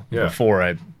level. Yeah. Before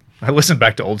I listen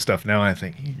back to old stuff now, and I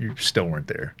think you still weren't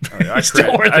there. I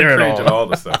still weren't there at all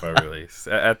the stuff I released.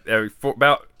 For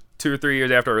about 2 or 3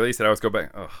 years after I released it, I always go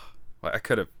back. Oh, I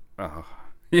could have.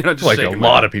 Just like a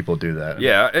lot of people do that.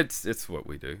 Yeah, it's what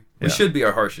we do. We should be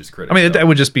our harshest critic. I mean, that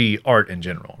would just be art in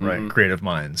general, right? Creative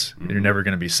minds. You're never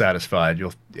going to be satisfied.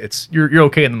 You're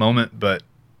okay in the moment, but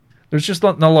there's just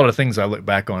not a lot of things I look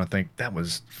back on and think that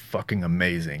was fucking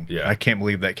amazing. Yeah, I can't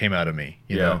believe that came out of me.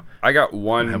 You know, I got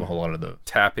one. I have a whole lot of those.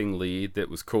 Tapping lead that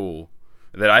was cool,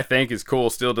 that I think is cool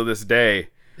still to this day.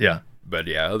 Yeah, but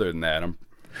other than that,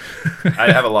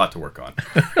 I have a lot to work on.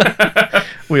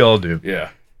 We all do.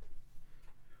 Yeah.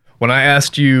 When I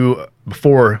asked you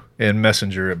before in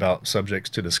Messenger about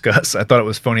subjects to discuss, I thought it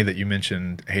was funny that you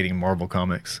mentioned hating Marvel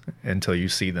comics until you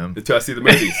see them. Until I see the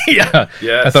movies. Yeah.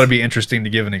 Yes. I thought it'd be interesting to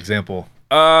give an example.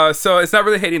 So it's not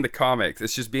really hating the comics.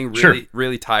 It's just being really,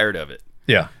 really tired of it.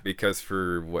 Yeah. Because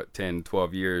for 10,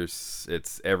 12 years,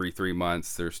 it's every 3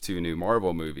 months, there's 2 new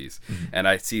Marvel movies. And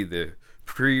I see the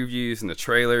previews and the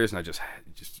trailers, and I just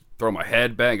throw my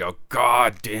head back and go,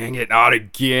 God dang it, not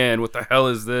again. What the hell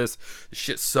is this? This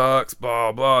shit sucks,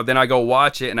 blah, blah. Then I go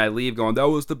watch it, and I leave going, that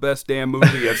was the best damn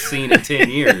movie I've seen in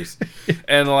 10 years.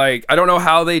 And, I don't know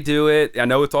how they do it. I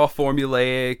know it's all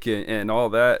formulaic and all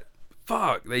that.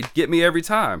 Fuck, they get me every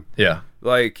time. Yeah.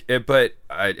 But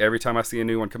every time I see a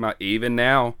new one come out, even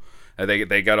now,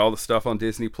 they got all the stuff on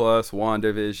Disney Plus,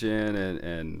 WandaVision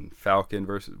and Falcon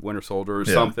versus Winter Soldier or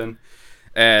something.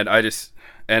 And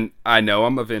I know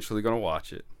I'm eventually going to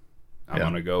watch it. I'm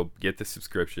going to go get the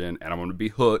subscription, and I'm going to be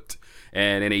hooked.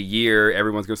 And in a year,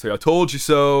 everyone's going to say, I told you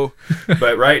so.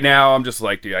 But right now, I'm just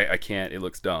like, dude, I can't. It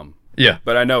looks dumb. Yeah.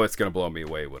 But I know it's going to blow me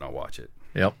away when I watch it.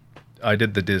 Yep. I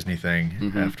did the Disney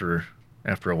thing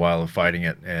after a while of fighting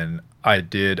it. And I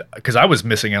did, because I was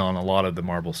missing out on a lot of the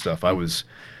Marvel stuff. I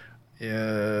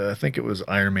think it was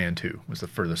Iron Man 2 was the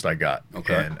furthest I got.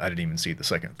 Okay. And I didn't even see the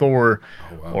second Thor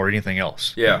or anything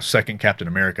else. Yeah. Second Captain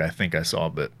America, I think I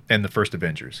saw, and the first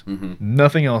Avengers.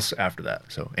 Nothing else after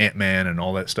that. So Ant-Man and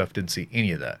all that stuff, didn't see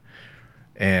any of that.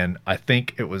 And I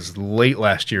think it was late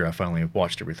last year I finally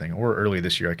watched everything, or early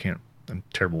this year. I'm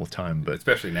terrible with time, but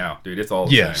especially now, dude, it's all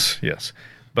the same. Yes.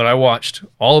 But I watched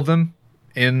all of them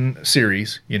in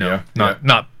series,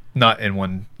 not in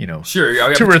one,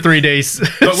 sure, 2 or 3 days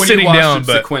but when sitting you down,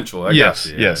 but sequential.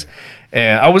 Yes.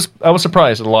 And I was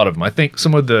surprised at a lot of them. I think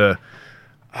some of the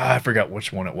I forgot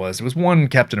which one it was. It was one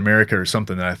Captain America or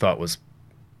something that I thought was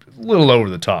a little over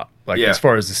the top. As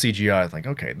far as the CGI, I think,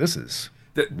 okay, this is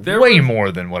way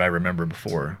more than what I remember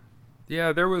before.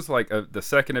 Yeah, there was like the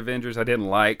second Avengers I didn't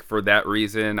like for that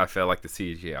reason. I felt like the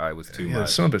CGI was too Yeah, much.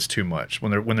 some of it's too much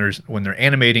when they're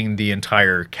animating the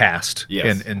entire cast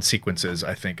Yes. in sequences.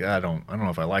 I think I don't know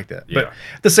if I like that. Yeah. But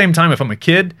at the same time, if I'm a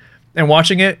kid and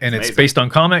watching it and it's amazing. based on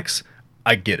comics,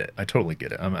 I get it. I totally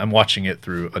get it. I'm watching it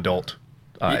through adult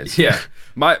eyes. Yeah,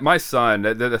 my son.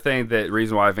 The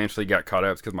reason why I eventually got caught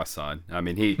up is because my son. I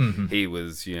mean, he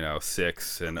was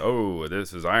 6, and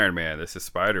this is Iron Man, this is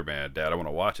Spider-Man. Dad, I want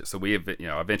to watch it. So we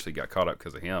eventually got caught up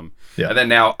because of him. Yeah. And then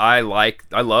now I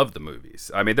love the movies.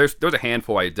 I mean, there's a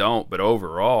handful I don't, but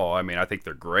overall, I mean, I think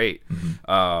they're great.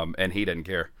 And he doesn't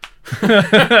care.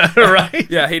 Right?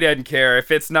 Yeah, he doesn't care if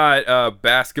it's not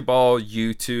basketball,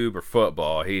 YouTube, or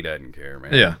football. He doesn't care,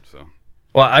 man. Yeah. So.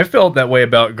 Well, I felt that way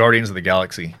about Guardians of the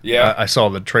Galaxy. Yeah. I saw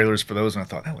the trailers for those and I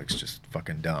thought that looks just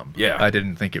fucking dumb. Yeah. I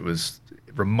didn't think it was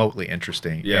remotely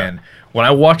interesting. Yeah. And when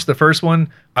I watched the first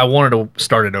one, I wanted to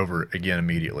start it over again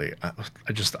immediately. I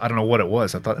don't know what it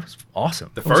was. I thought it was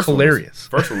awesome. The It was first hilarious.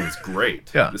 First one was great.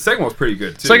 Yeah. The second one was pretty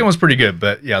good too. Second one's pretty good,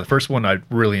 but yeah, the first one I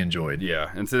really enjoyed. Yeah,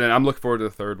 and so then I'm looking forward to the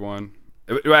third one.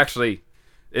 Actually,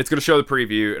 it's going to show the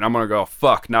preview, and I'm going to go,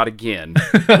 fuck, not again.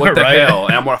 What the Right. hell?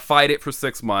 And I'm going to fight it for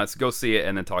 6 months, go see it,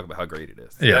 and then talk about how great it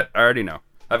is. Yeah. I already know.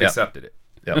 I've Yeah. accepted it.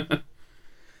 Yeah.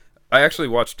 I actually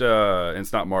watched, and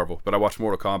it's not Marvel, but I watched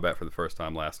Mortal Kombat for the first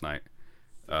time last night.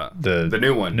 The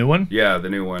new one. New one? Yeah, the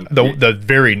new one. The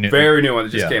very new. Very new one that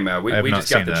just Yeah. came out. I have We not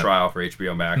just got seen the that. trial for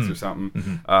HBO Max or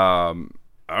something.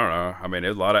 I don't know. I mean,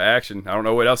 there's a lot of action. I don't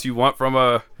know what else you want from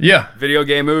a Yeah. video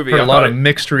game movie. Heard I a lot thought of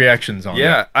mixed reactions on it.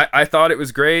 Yeah, I thought it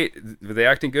was great. Were they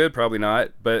acting good? Probably not.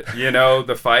 But,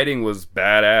 the fighting was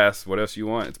badass. What else you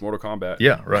want? It's Mortal Kombat.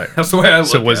 Yeah, right. That's the way I look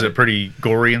So was at it pretty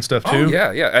gory and stuff too?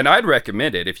 Oh, yeah. And I'd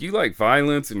recommend it. If you like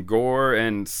violence and gore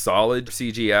and solid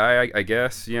CGI, I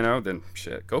guess, then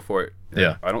shit, go for it.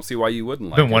 Yeah. I don't see why you wouldn't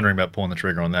like I've been it. wondering about pulling the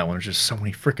trigger on that one. There's just so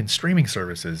many freaking streaming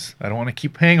services. I don't want to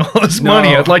keep paying all this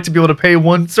money. I'd like to be able to pay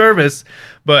one service,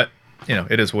 but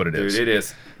it is what it is. Dude, it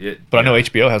is. But I know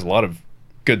HBO has a lot of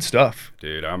good stuff.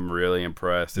 Dude, I'm really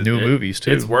impressed. New movies,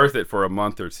 too. It's worth it for a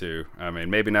month or two. I mean,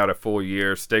 maybe not a full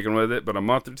year sticking with it, but a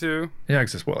month or two. Yeah,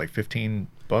 because it's like $15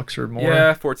 or more.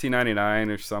 Yeah, $14.99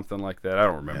 or something like that. I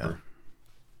don't remember.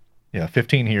 Yeah,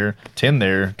 15 here, 10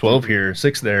 there, 12 here,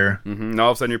 6 there. And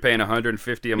all of a sudden, you're paying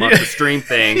 $150 a month to stream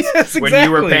things Yes, when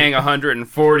you were exactly. paying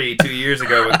 $140 2 years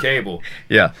ago with cable.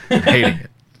 Yeah, I'm hating it.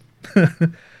 All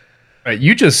right,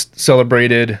 you just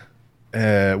celebrated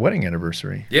wedding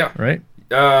anniversary. Yeah. Right?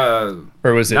 Or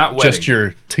Or was it Not just wedding.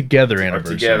 your together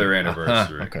anniversary? together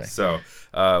anniversary. Okay. So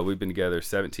we've been together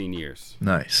 17 years.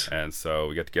 Nice. And so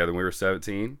we got together when we were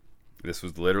 17. This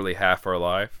was literally half our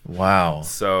life. Wow.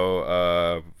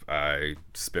 So I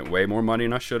spent way more money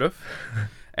than I should have.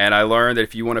 And I learned that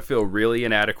if you want to feel really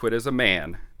inadequate as a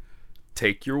man,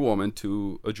 take your woman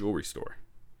to a jewelry store.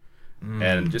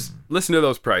 And just listen to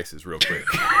those prices real quick.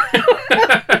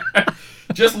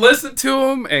 Just listen to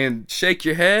them and shake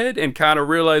your head and kind of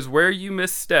realize where you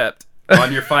misstepped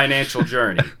on your financial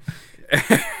journey.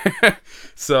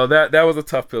 So that was a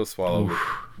tough pill to swallow.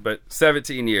 But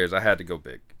 17 years, I had to go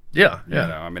big. Yeah, You yeah.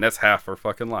 know, I mean, that's half our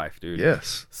fucking life, dude.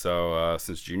 Yes. So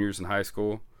since juniors in high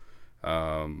school,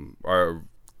 our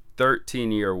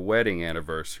 13-year wedding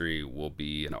anniversary will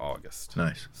be in August.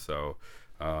 Nice. So,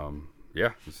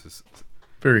 yeah, this is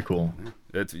Very cool.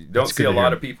 you don't see good a to lot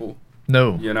hear. of people.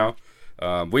 No. You know,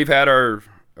 we've had our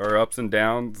ups and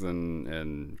downs,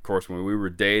 and of course when we were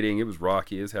dating, it was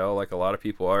rocky as hell, like a lot of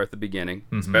people are at the beginning,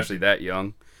 especially that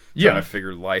young, Yeah. trying to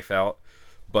figure life out.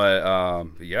 But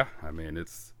yeah, I mean,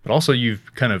 it's But also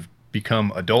you've kind of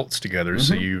become adults together,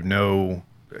 so you know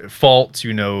faults,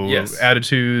 Yes.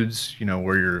 attitudes,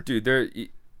 where you're. dude.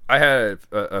 I had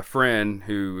a friend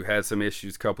who had some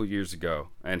issues a couple years ago,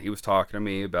 and he was talking to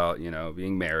me about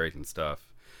being married and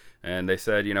stuff. And they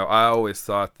said, I always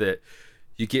thought that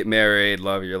you get married,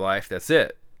 love of your life, that's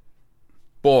it.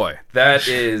 Boy, that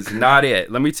is not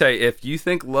it. Let me tell you, if you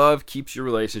think love keeps your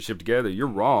relationship together, you're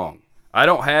wrong. I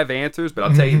don't have answers, but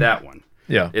I'll tell you that one.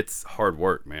 Yeah. It's hard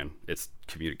work, man. It's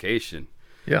communication.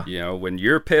 Yeah. When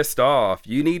you're pissed off,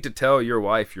 you need to tell your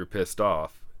wife you're pissed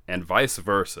off, and vice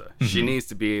versa. She needs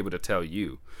to be able to tell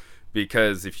you,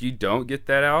 because if you don't get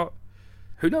that out,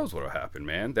 who knows what'll happen,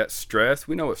 man? That stress,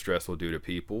 we know what stress will do to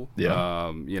people.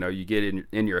 Yeah. You get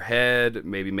in your head,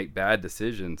 maybe make bad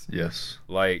decisions. Yes.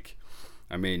 Like,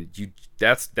 I mean,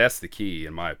 that's the key,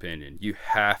 in my opinion. You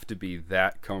have to be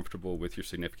that comfortable with your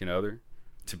significant other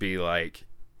to be like,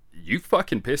 you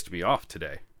fucking pissed me off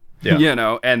today.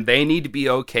 Yeah. And they need to be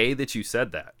okay that you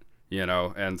said that,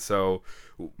 and so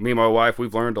me and my wife,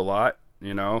 we've learned a lot.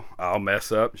 I'll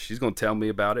mess up, she's gonna tell me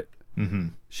about it,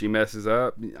 She messes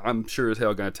up, I'm sure as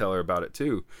hell going to tell her about it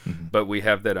too. But we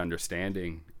have that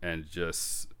understanding, and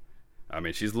just, I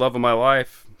mean, she's the love of my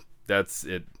life. That's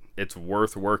it. It's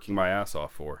worth working my ass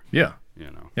off for. Yeah. You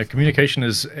know. Yeah. Communication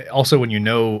is also when you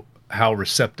know how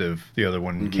receptive the other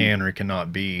one can or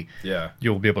cannot be. Yeah.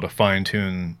 You'll be able to fine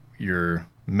tune your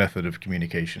method of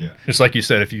communication. Yeah. Just like you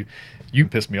said, if you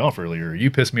pissed me off earlier, you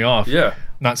pissed me off. Yeah.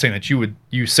 Not saying that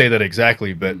you say that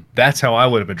exactly, but that's how I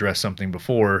would have addressed something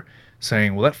before,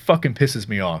 saying, well, that fucking pisses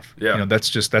me off. Yeah. You know,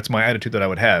 that's my attitude that I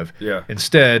would have. Yeah.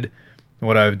 Instead,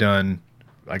 what I've done,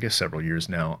 I guess several years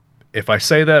now, if I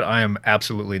say that, I am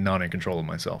absolutely not in control of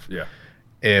myself. Yeah.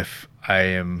 If I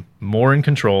am more in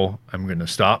control, I'm going to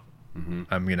stop.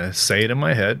 I'm going to say it in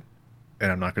my head,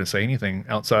 and I'm not going to say anything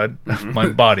outside of my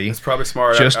body. It's probably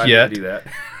smart. Just I yet. need to do that.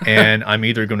 And I'm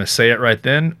either going to say it right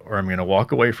then, or I'm going to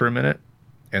walk away for a minute,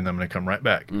 and I'm going to come right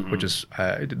back. Which is,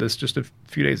 I did this just a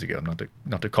few days ago.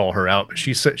 Not to call her out, but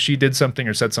she did something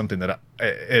or said something that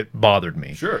it bothered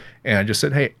me. Sure. And I just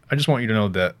said, hey, I just want you to know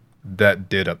that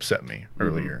did upset me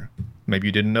earlier. Maybe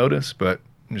you didn't notice, but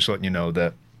I'm just letting you know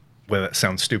that, whether that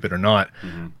sounds stupid or not,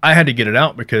 I had to get it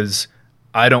out because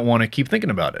I don't want to keep thinking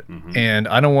about it. And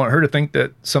I don't want her to think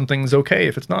that something's okay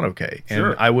if it's not okay.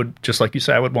 Sure. And I would, just like you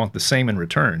say, I would want the same in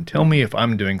return. Tell me if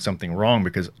I'm doing something wrong,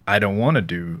 because I don't want to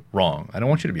do wrong. I don't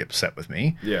want you to be upset with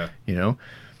me. Yeah. You know,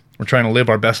 we're trying to live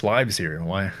our best lives here.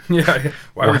 Why? Yeah.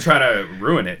 Why are we trying to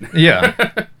ruin it?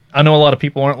 Yeah. I know a lot of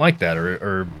people aren't like that,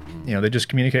 or you know, they just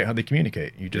communicate how they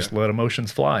communicate. You just let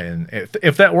emotions fly. And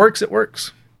if that works, it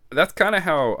works. That's kind of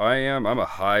how I am. I'm a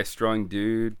high-strung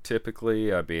dude,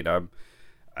 typically. I mean, I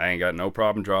ain't got no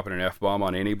problem dropping an F-bomb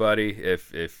on anybody.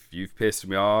 If you've pissed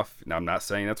me off, and I'm not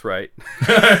saying that's right.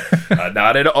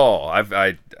 Not at all.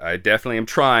 I definitely am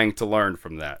trying to learn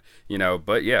from that. You know,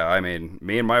 but yeah, I mean,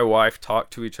 me and my wife talk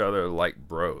to each other like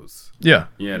bros. Yeah.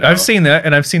 You know? I've seen that,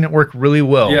 and I've seen it work really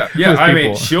well. Yeah. with I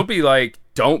mean, people. she'll be like,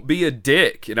 "Don't be a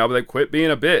dick," and I'll be like, "Quit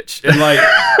being a bitch," and like,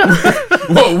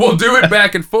 we'll do it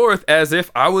back and forth as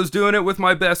if I was doing it with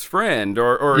my best friend,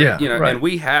 or Yeah, you know, right. and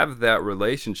we have that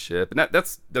relationship, and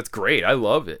that's great. I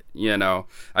love it. You know,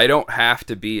 I don't have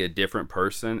to be a different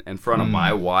person in front of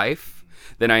my wife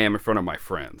than I am in front of my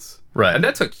friends. Right. And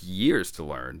that took years to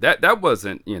learn. That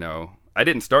wasn't, you know, I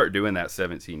didn't start doing that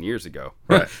 17 years ago.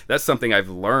 Right. That's something I've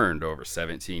learned over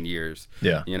 17 years.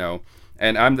 Yeah. You know,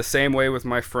 and I'm the same way with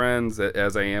my friends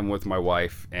as I am with my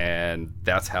wife, and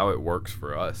that's how it works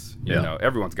for us. You know,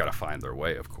 everyone's got to find their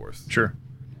way, of course. Sure.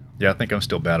 Yeah, I think I'm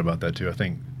still bad about that too. I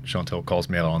think Chantel calls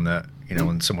me out on that. You know,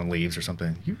 when someone leaves or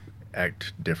something, you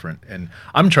act different. And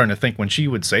I'm trying to think, when she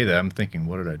would say that, I'm thinking,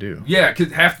 what did I do? Yeah,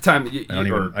 because half the time, I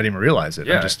didn't even realize it.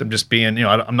 Yeah. I'm just being, you know,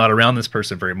 I'm not around this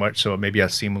person very much, so maybe I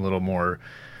seem a little more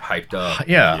hyped up.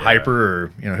 hyper,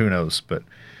 or, you know, who knows. But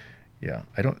yeah,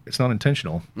 it's not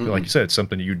intentional. Like you said, it's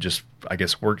something you just, I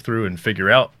guess, work through and figure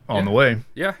out on the way.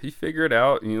 Yeah, you figure it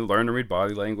out, and you learn to read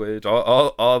body language,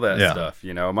 all that stuff.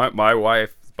 You know, my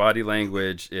wife's body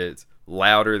language is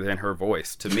louder than her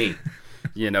voice to me.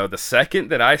 You know, the second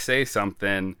that I say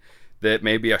something that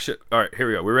maybe I should... All right, here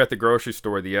we go. We were at the grocery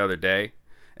store the other day,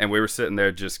 and we were sitting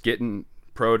there just getting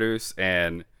produce,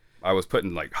 and I was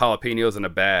putting, like, jalapenos in a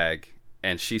bag,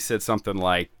 and she said something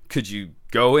like, "Could you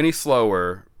go any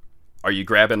slower? Are you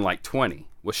grabbing, like, 20?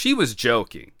 Well, she was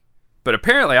joking, but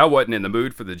apparently I wasn't in the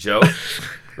mood for the joke,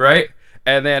 right?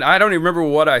 And then I don't even remember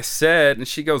what I said, and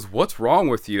she goes, "What's wrong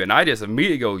with you?" And I just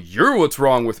immediately go, "You're what's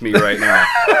wrong with me right now."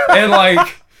 And,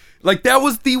 like that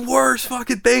was the worst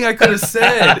fucking thing I could have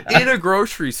said in a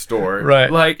grocery store. Right.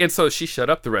 Like, and so she shut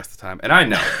up the rest of the time. And I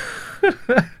know.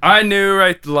 I knew,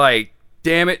 right? Like,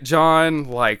 damn it, John.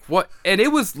 Like, what? And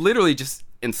it was literally just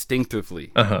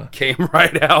instinctively came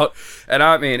right out. And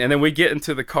I mean, and then we get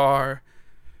into the car.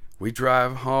 We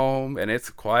drive home, and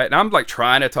it's quiet. And I'm, like,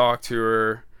 trying to talk to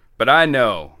her. But I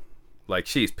know, like,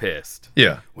 she's pissed.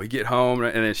 Yeah. We get home,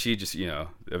 and then she just, you know,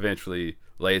 eventually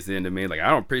lays into me like, "I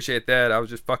don't appreciate that. I was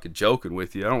just fucking joking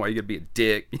with you. I don't want you to be a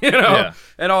dick," you know,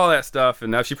 and all that stuff.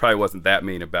 And now she probably wasn't that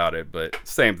mean about it, but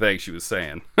same thing she was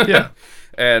saying. Yeah.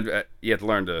 And you have to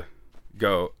learn to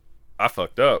go, "I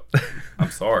fucked up.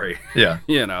 I'm sorry." Yeah.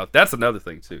 You know, that's another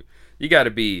thing too. You got to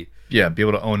be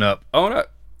able to own up.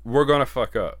 We're gonna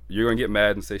fuck up. You're gonna get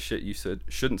mad and say shit you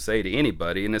shouldn't say to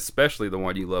anybody, and especially the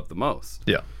one you love the most.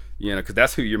 Yeah. You know, because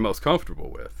that's who you're most comfortable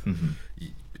with.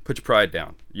 Put your pride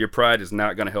down. Your pride is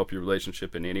not going to help your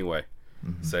relationship in any way.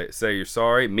 Say you're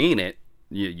sorry. Mean it.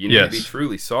 You need to be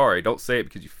truly sorry. Don't say it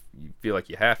because you feel like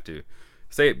you have to.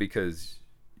 Say it because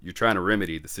you're trying to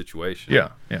remedy the situation. Yeah.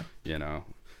 Yeah. You know,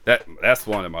 that's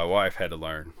one that my wife had to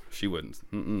learn. She wouldn't.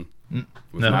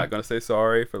 Was No. not going to say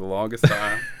sorry for the longest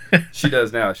time. She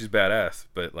does now. She's badass.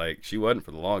 But, like, she wasn't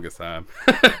for the longest time.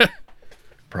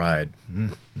 Pride.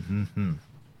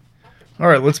 All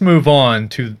right, let's move on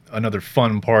to another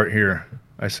fun part here.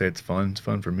 I say it's fun. It's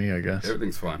fun for me, I guess.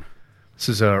 Everything's fun. This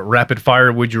is a rapid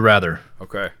fire would you rather.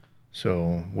 Okay.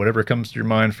 So whatever comes to your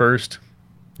mind first,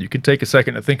 you can take a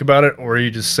second to think about it, or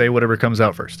you just say whatever comes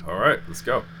out first. All right. Let's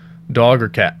go. Dog or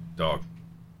cat? Dog.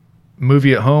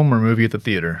 Movie at home or movie at the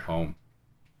theater? Home.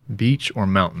 Beach or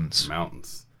mountains?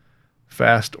 Mountains.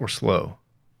 Fast or slow?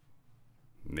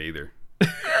 Neither.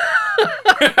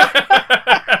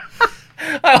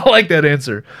 I like that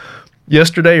answer.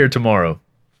 Yesterday or tomorrow?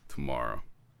 Tomorrow.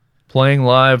 Playing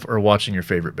live or watching your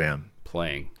favorite band?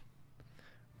 Playing.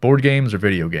 Board games or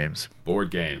video games? Board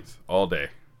games. All day.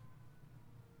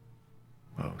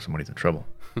 Oh, somebody's in trouble.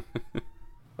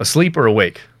 Asleep or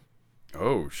awake?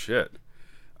 Oh, shit.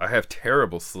 I have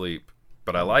terrible sleep,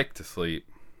 but I like to sleep.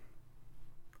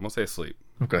 I'm going to say sleep,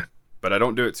 Okay. but I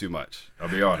don't do it too much. I'll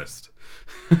be honest.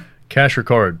 Cash or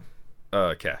card?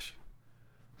 Cash.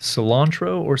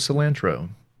 Cilantro or cilantro?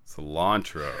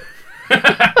 Cilantro.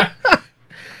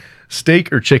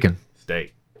 Steak or chicken?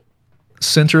 Steak.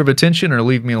 Center of attention or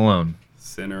leave me alone?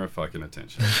 Center of fucking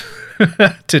attention.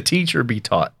 To teach or be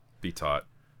taught? Be taught.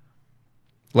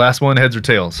 Last one, heads or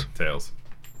tails? Tails.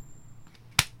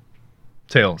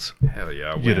 Tails. Hell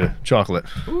yeah. I You get win. a chocolate.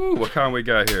 Ooh, what kind we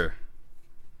got here?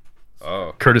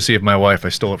 Oh. Courtesy of my wife. I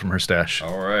stole it from her stash.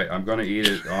 All right. I'm going to eat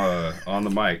it on the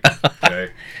mic.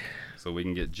 Okay. So we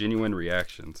can get genuine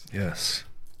reactions. Yes.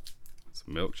 It's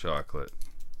milk chocolate.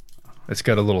 It's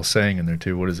got a little saying in there,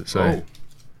 too. What does it say? Oh,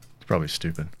 It's probably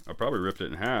stupid. I probably ripped it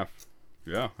in half.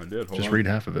 Yeah, I did. Hold Just on. read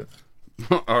half of it.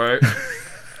 All right.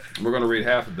 We're going to read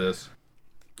half of this.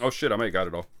 Oh, shit. I may have got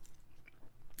it all.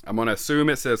 I'm going to assume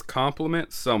it says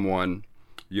compliment someone.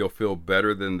 You'll feel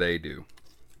better than they do.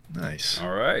 Nice.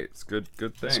 All right. It's good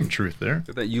thing. Some truth there.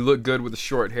 Good thing. You look good with the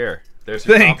short hair. There's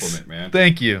your Thanks. compliment, man.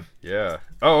 Thank you. Yeah.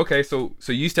 Oh, okay. So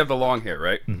you used to have the long hair,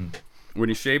 right? Mm-hmm. When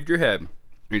you shaved your head,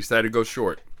 you decided to go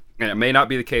short. And it may not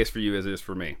be the case for you as it is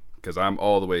for me, because I'm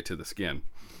all the way to the skin.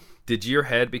 Did your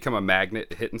head become a magnet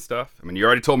to hitting stuff? I mean, you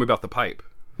already told me about the pipe.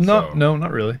 No, So- no,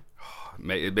 not really.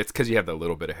 It's because you have that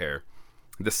little bit of hair.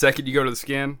 The second you go to the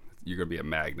skin, you're gonna be a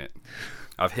magnet.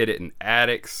 I've hit it in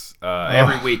attics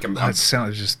every week. It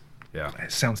sounds just. Yeah,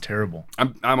 It sounds terrible.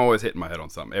 I'm always hitting my head on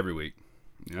something every week,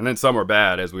 and then some are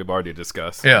bad, as we've already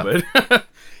discussed. Yeah. But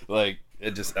like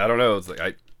it just, I don't know. It's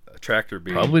like a tractor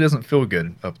beam. Probably doesn't feel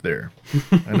good up there.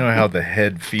 I know how the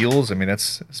head feels. I mean,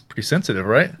 it's pretty sensitive,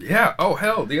 right? Yeah. Oh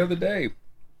hell, the other day,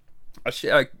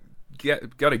 I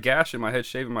got a gash in my head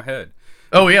shaving my head.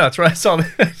 Oh yeah, that's right. I saw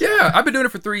that. Yeah, I've been doing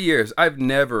it for 3 years. I've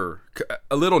never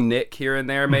a little nick here and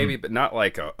there maybe, but not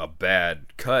like a bad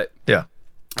cut. Yeah.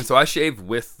 And so I shave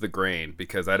with the grain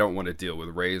because I don't want to deal with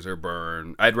razor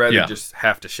burn. I'd rather Yeah. just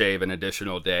have to shave an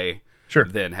additional day Sure.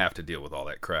 than have to deal with all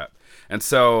that crap. And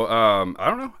so I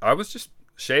don't know. I was just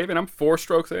shaving. I'm 4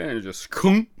 strokes in and it just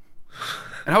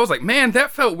and I was like, man,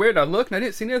 that felt weird. I looked and I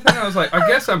didn't see anything. I was like, I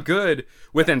guess I'm good.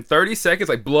 Within 30 seconds,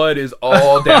 like blood is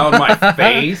all down my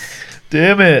face.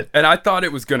 Damn it. And I thought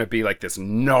it was going to be like this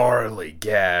gnarly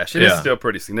gash. It is Yeah. still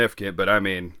pretty significant, but I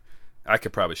mean, I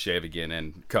could probably shave again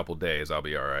in a couple days. I'll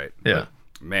be all right. Yeah.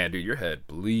 But, man, dude, your head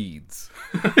bleeds.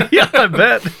 Yeah, I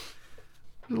bet.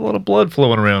 There's a lot of blood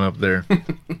flowing around up there.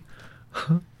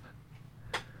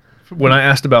 When I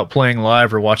asked about playing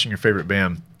live or watching your favorite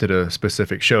band, did a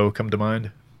specific show come to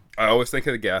mind? I always think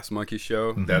of the Gas Monkey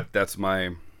show. That's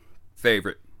my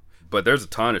favorite. But there's a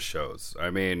ton of shows. I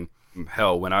mean,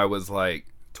 hell, when I was like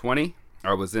 20,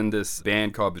 I was in this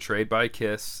band called Betrayed by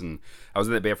Kiss, and I was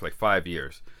in that band for like 5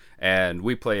 years. And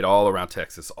we played all around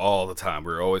Texas all the time.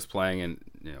 We were always playing in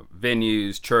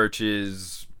venues,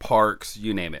 churches, parks,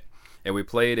 you name it. And we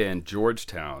played in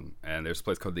Georgetown, and there's a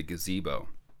place called the Gazebo.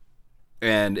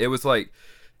 And it was like,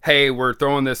 hey, we're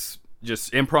throwing this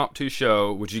just impromptu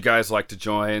show. Would you guys like to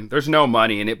join? There's no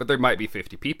money in it, but there might be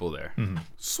 50 people there.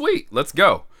 Sweet, let's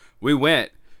go. We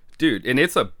went, dude, and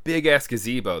it's a big-ass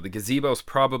gazebo. The gazebo's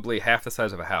probably half the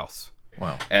size of a house.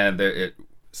 Wow. And it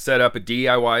set up a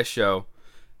DIY show.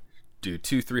 Dude,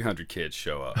 200-300 kids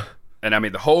show up. And I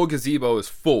mean, the whole gazebo is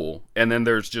full, and then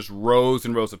there's just rows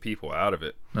and rows of people out of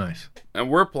it. Nice. And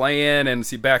we're playing, and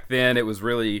see, back then it was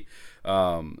really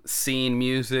scene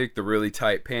music, the really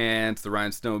tight pants, the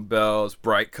rhinestone bells,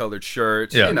 bright colored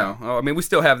shirts. Yeah. You know, I mean, we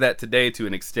still have that today to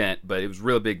an extent, but it was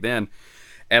real big then.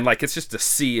 And like, it's just a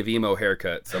sea of emo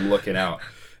haircuts. I'm looking out,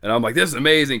 and I'm like, this is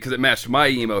amazing because it matched my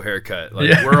emo haircut. Like,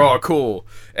 Yeah. we're all cool,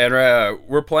 and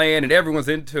we're playing, and everyone's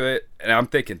into it. And I'm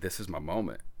thinking, this is my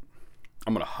moment.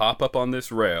 I'm going to hop up on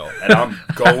this rail and I'm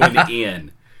going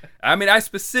in. I mean, I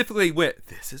specifically went,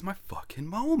 this is my fucking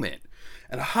moment.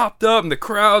 And I hopped up and the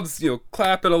crowd's,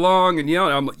 clapping along and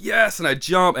yelling. I'm like, yes. And I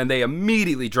jump and they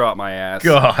immediately drop my ass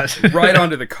God. right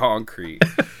onto the concrete.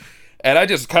 And I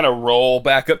just kind of roll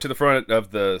back up to the front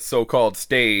of the so-called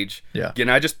stage. Yeah.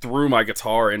 And I just threw my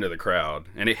guitar into the crowd.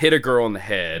 And it hit a girl in the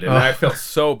head. And I felt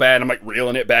so bad. I'm like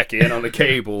reeling it back in on the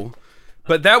cable.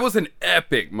 But that was an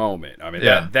epic moment. I mean,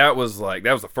 that was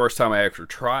the first time I actually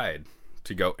tried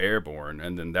to go airborne.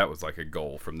 And then that was like a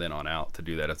goal from then on out to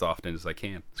do that as often as I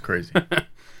can. It's crazy.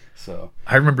 So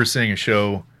I remember seeing a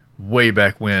show way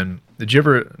back when. Did you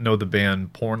ever know the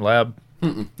band Porn Lab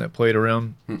that played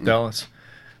around Dallas?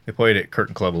 They played at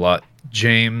Curtain Club a lot.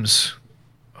 James,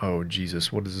 oh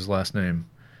Jesus, what is his last name?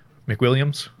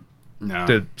 McWilliams? no.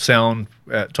 Did sound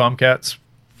at Tomcats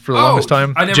for the longest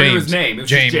time. I never knew his name. It was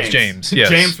just James. James. Yes,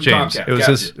 James from Tomcat. It was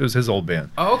Gotcha. it was his old band.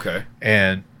 Oh, okay.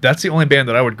 And that's the only band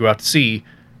that I would go out to see.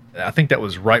 I think that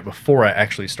was right before I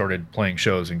actually started playing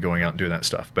shows and going out and doing that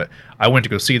stuff. But I went to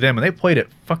go see them, and they played at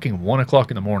fucking 1 o'clock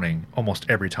in the morning almost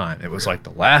every time. It was like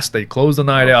they closed the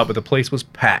night out, but the place was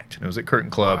packed. And it was at Curtain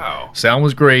Club. Wow. Sound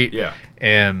was great. Yeah.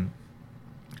 And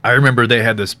I remember they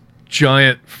had this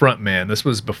giant front man. This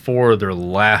was before their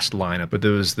last lineup, but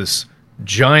there was this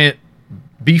giant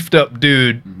beefed up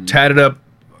dude, tatted up,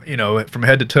 from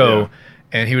head to toe,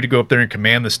 and he would go up there and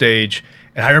command the stage.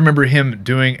 And I remember him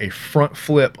doing a front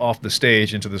flip off the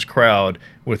stage into this crowd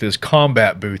with his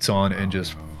combat boots on and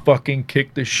just fucking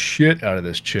kicked the shit out of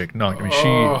this chick.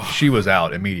 She was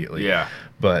out immediately. Yeah.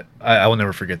 But I will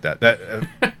never forget that.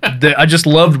 I just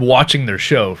loved watching their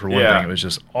show, for one thing. It was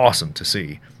just awesome to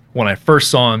see. When I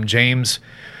first saw him, James,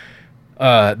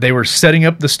 they were setting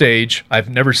up the stage. I've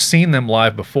never seen them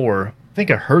live before. I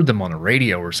think I heard them on a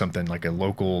radio or something, like a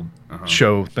local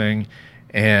show thing.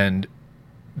 And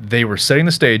they were setting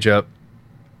the stage up.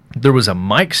 There was a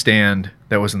mic stand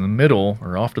that was in the middle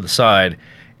or off to the side,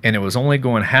 and it was only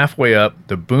going halfway up.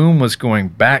 The boom was going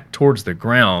back towards the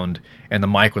ground, and the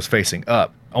mic was facing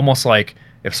up, almost like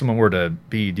if someone were to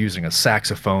be using a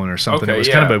saxophone or something. Okay, it was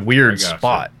kind of a weird I gotcha.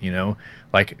 spot,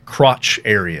 like crotch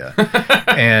area.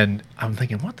 And I'm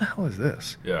thinking, what the hell is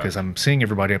this? Yeah. Because I'm seeing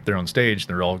everybody up there on stage.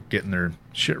 They're all getting their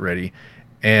shit ready.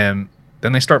 And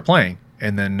then they start playing,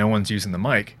 and then no one's using the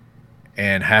mic.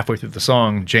 And halfway through the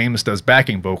song, James does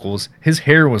backing vocals. His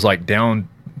hair was like down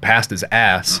past his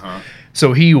ass.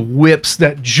 So he whips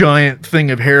that giant thing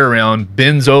of hair around,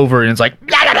 bends over, and it's like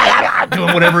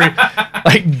doing whatever,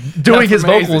 doing his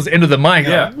amazing. vocals into the mic.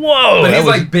 Yeah. Like, whoa.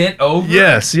 But he's bent over.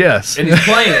 Yes. And he's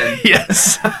playing.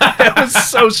 Yes. That was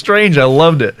so strange. I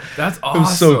loved it. That's awesome. It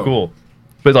was so cool.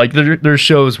 But their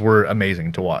shows were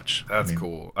amazing to watch. That's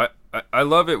cool. I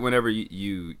love it whenever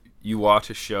you watch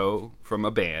a show from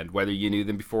a band, whether you knew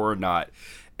them before or not,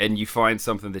 and you find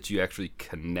something that you actually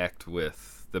connect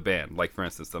with the band. Like, for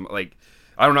instance,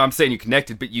 I don't know, I'm saying you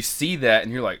connected, but you see that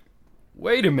and you're like,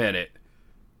 wait a minute,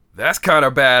 that's kind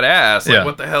of badass. Like,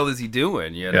 what the hell is he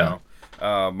doing?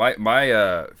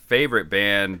 My favorite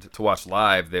band to watch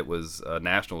live that was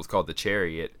national was called The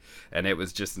Chariot, and it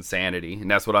was just insanity, and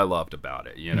that's what I loved about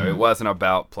it. It wasn't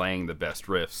about playing the best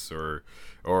riffs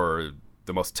or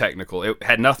the most technical. It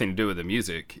had nothing to do with the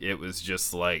music. It was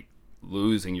just like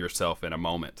losing yourself in a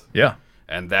moment. Yeah.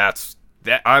 And that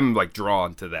I'm like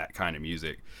drawn to that kind of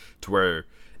music, to where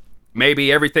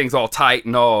maybe everything's all tight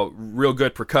and all real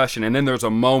good percussion, and then there's a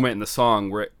moment in the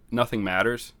song where nothing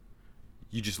matters.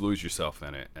 You just lose yourself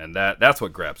in it, and that's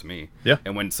what grabs me. Yeah.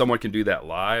 And when someone can do that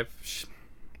live, yes,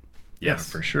 Yeah,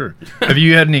 for sure. Have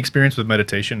you had any experience with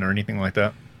meditation or anything like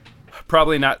that?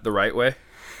 Probably not the right way.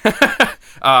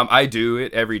 I do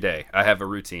it every day. I have a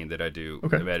routine that I do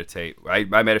to meditate. I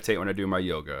meditate when I do my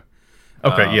yoga.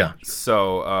 Okay, yeah.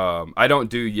 So I don't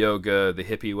do yoga the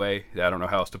hippie way. I don't know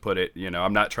how else to put it.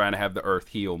 I'm not trying to have the earth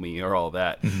heal me or all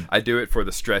that. I do it for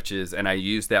the stretches, and I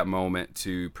use that moment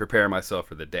to prepare myself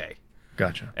for the day.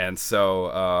 Gotcha. And so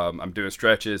I'm doing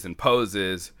stretches and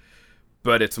poses,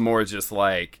 but it's more just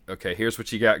like, okay, here's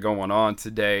what you got going on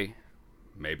today.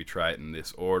 Maybe try it in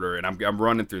this order, and I'm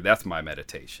running through. That's my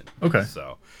meditation. Okay.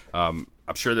 So I'm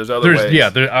sure there's other ways. Yeah,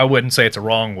 I wouldn't say it's a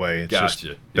wrong way. It's Gotcha.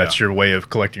 just that's your way of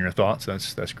collecting your thoughts.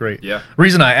 That's great. Yeah.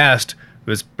 Reason I asked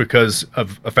was because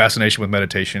of a fascination with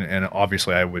meditation, and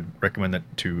obviously I would recommend that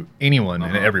to anyone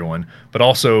and everyone, but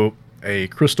also a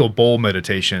crystal bowl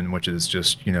meditation, which is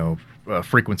just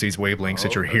frequencies, wavelengths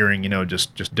that you're hearing,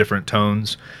 just different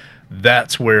tones.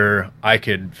 That's where I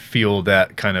could feel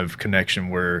that kind of connection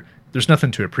where there's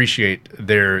nothing to appreciate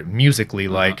there musically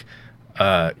like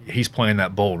he's playing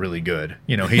that bowl really good.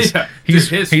 You know, he's Yeah. he's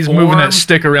Dude, his he's moving form. that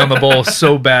stick around the bowl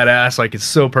so badass, like it's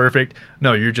so perfect.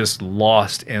 No, you're just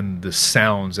lost in the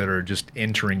sounds that are just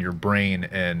entering your brain,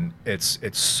 and it's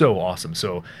so awesome.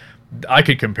 So I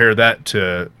could compare that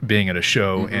to being at a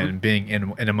show and being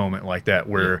in a moment like that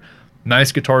where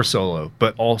nice guitar solo,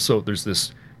 but also there's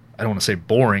this, I don't want to say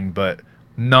boring, but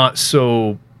not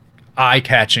so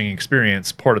eye-catching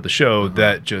experience part of the show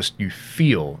that just you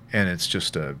feel, and it's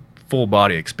just a full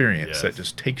body experience that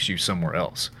just takes you somewhere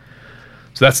else.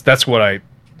 So that's what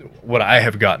I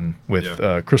have gotten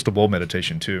with crystal bowl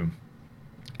meditation too,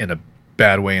 in a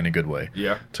bad way and a good way.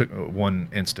 Yeah. Took one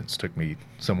instance took me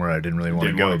somewhere I didn't really want to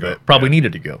Didn't go, wanna go. but probably Yeah.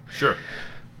 needed to go. Sure.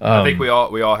 I think we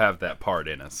all have that part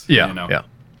in us. Yeah, You know? yeah.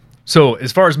 So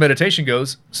as far as meditation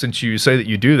goes, since you say that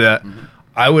you do that,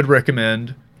 I would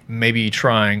recommend maybe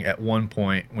trying at one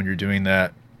point when you're doing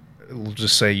that. We'll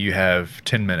just say you have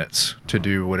 10 minutes to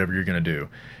do whatever you're going to do.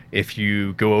 If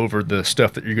you go over the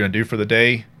stuff that you're going to do for the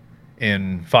day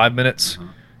in 5 minutes,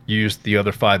 use the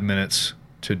other 5 minutes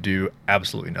to do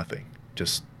absolutely nothing.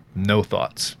 Just no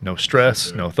thoughts, no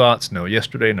stress, no thoughts, no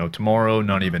yesterday, no tomorrow,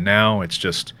 not even now. It's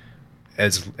just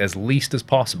as least as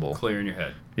possible. Clearing your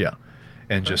head. Yeah.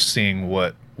 And just seeing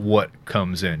what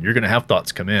comes in. You're going to have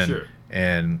thoughts come in. Sure.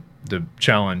 And the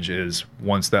challenge is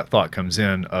once that thought comes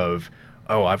in of,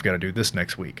 oh, I've got to do this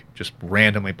next week, just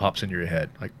randomly pops into your head.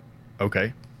 Like,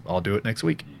 okay, I'll do it next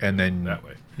week. And then That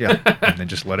way. yeah, and then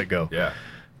just let it go. Yeah.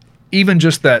 Even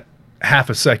just that half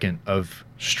a second of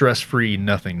stress-free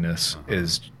nothingness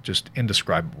is just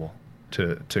indescribable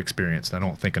to experience. And I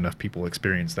don't think enough people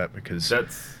experience that because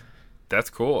That's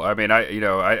cool. I mean,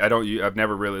 I've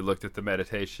never really looked at the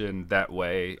meditation that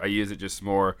way. I use it just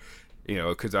more,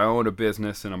 because I own a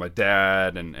business and I'm a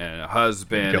dad and a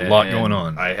husband. You got a lot and going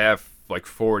on. I have like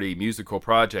 40 musical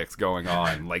projects going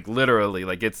on, like literally,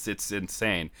 like it's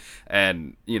insane.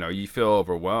 And, you feel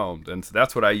overwhelmed. And so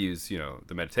that's what I use,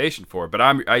 the meditation for. But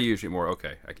I usually more,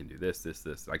 okay, I can do this.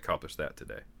 I accomplished that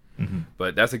today.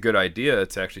 But that's a good idea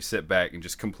to actually sit back and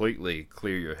just completely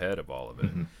clear your head of all of it.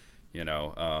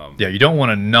 yeah, you don't want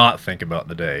to not think about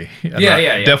the day. I'm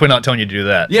Yeah. Definitely not telling you to do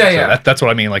that. Yeah, So yeah. That's what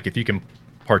I mean. Like if you can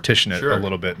partition it Sure. a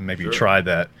little bit and maybe Sure. try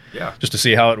that, Yeah. just to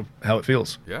see how it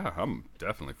feels. Yeah, I'm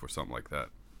definitely for something like that.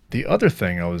 The other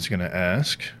thing I was going to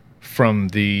ask from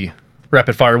the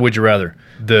rapid fire, would you rather,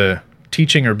 the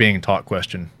teaching or being taught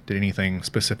question, did anything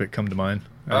specific come to mind?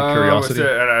 Out of curiosity.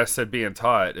 I said being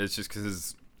taught. It's just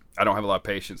because I don't have a lot of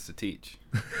patience to teach.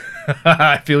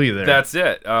 I feel you there. That's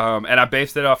it. And I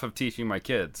based it off of teaching my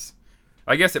kids.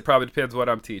 I guess it probably depends what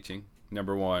I'm teaching,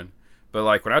 number one. But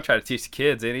like when I try to teach the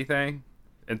kids anything,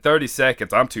 in 30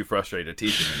 seconds, I'm too frustrated to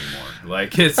teach them anymore.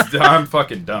 Like I'm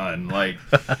fucking done. Like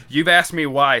you've asked me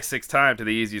why 6 times to the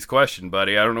easiest question,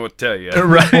 buddy. I don't know what to tell you. At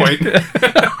Right. this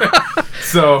point.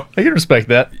 So I can respect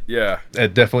that. yeah. I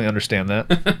definitely understand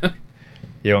that.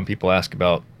 Yeah, when people ask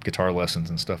about guitar lessons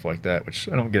and stuff like that, which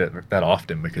I don't get it that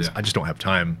often because Yeah. I just don't have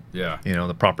time, Yeah.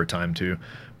 the proper time to.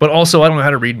 But also, I don't know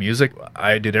how to read music.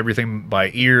 I did everything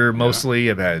by ear mostly.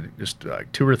 I've had just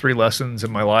 2 or 3 lessons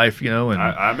in my life, and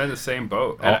I'm in the same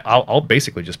boat. And I'll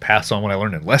basically just pass on what I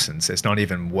learned in lessons. It's not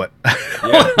even what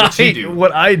what you do.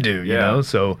 what I do, Yeah.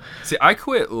 So See, I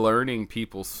quit learning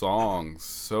people's songs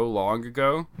so long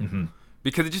ago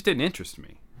because it just didn't interest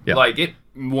me. Yeah. Like, it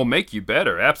will make you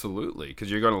better, absolutely,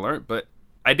 because you're going to learn. But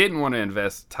I didn't want to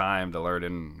invest time to learn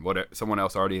in what someone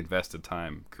else already invested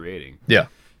time creating. yeah,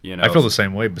 You know, I feel the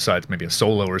same way. Besides maybe a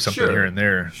solo or something Sure. here and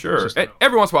there. Sure. It's just- And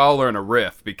every once in a while, I'll learn a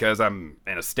riff because I'm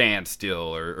in a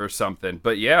standstill or something.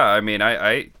 But yeah, I mean,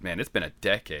 man, it's been a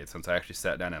decade since I actually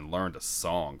sat down and learned a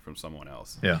song from someone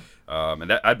else. yeah.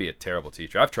 And I'd be a terrible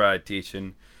teacher. I've tried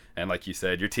teaching, and like you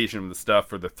said, you're teaching them the stuff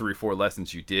for the 3-4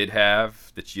 lessons you did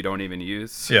have that you don't even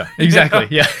use. Yeah, exactly.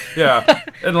 Yeah. Yeah.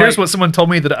 And Here's what someone told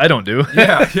me that I don't do.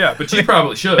 yeah, but you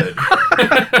probably should.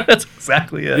 That's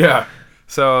exactly it. Yeah.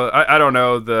 So I don't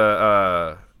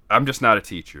know. I'm just not a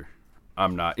teacher.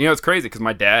 I'm not. It's crazy because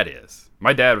my dad is.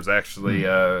 My dad was actually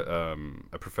a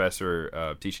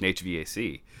professor teaching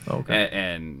HVAC. Okay.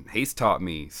 And he's taught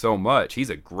me so much. He's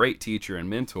a great teacher and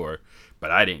mentor,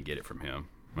 but I didn't get it from him.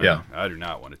 Yeah. I do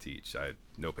not want to teach. I have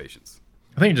no patience.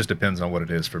 I think it just depends on what it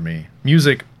is for me.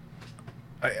 Music,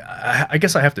 I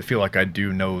guess I have to feel like I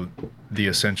do know the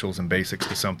essentials and basics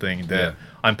to something that Yeah.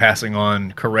 I'm passing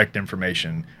on correct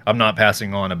information. I'm not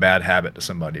passing on a bad habit to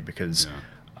somebody because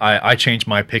I changed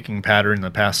my picking pattern in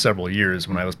the past several years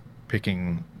when I was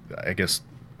picking, I guess,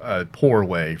 a poor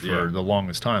way for the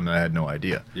longest time. And I had no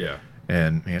idea. Yeah.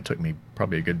 And it took me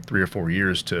probably a good 3 or 4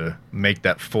 years to make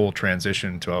that full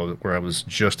transition to where I was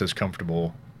just as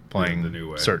comfortable playing the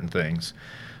new way. certain things.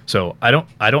 So I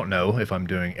don't know if I'm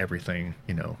doing everything,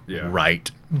 Yeah. right.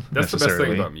 That's the best thing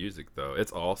necessarily. about music, though.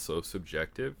 It's all so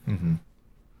subjective. Mm-hmm.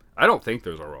 I don't think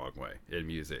there's a wrong way in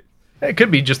music. It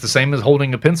could be just the same as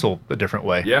holding a pencil a different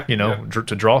way. Yeah, yeah.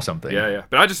 To draw something. Yeah, yeah.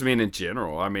 But I just mean in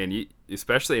general. I mean,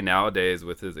 especially nowadays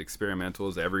with as experimental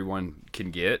as everyone can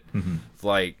get, it's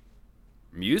like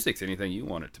music's anything you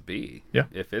want it to be. Yeah.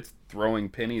 If it's throwing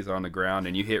pennies on the ground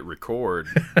and you hit record,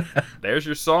 there's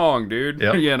your song, dude.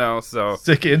 Yep. So.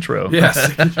 Sick intro.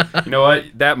 Yes. You know what?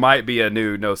 That might be a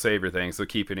new No Saver thing, so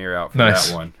keep an ear out for Nice.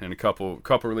 that one. And a couple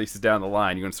releases down the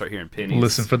line, you're going to start hearing pennies.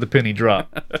 Listen for the penny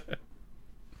drop.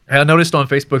 I noticed on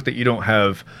Facebook that you don't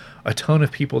have a ton of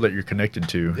people that you're connected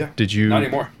to. Yeah, Did you not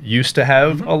anymore. used to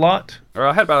have a lot? Or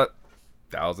I had about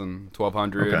 1,000,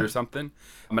 1,200 Okay. or something.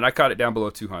 I mean, I caught it down below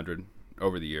 200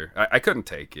 over the year. I couldn't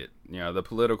take it. The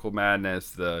political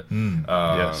madness, the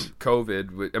yes.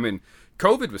 COVID. I mean,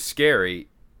 COVID was scary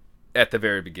at the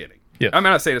very beginning. Yeah. I'm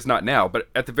not saying it's not now, but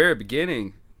at the very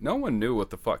beginning, no one knew what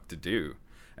the fuck to do.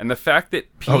 And the fact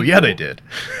that people... Oh, yeah, they did.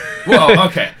 Well,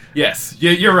 okay. Yes,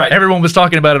 you're right. Everyone was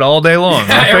talking about it all day long on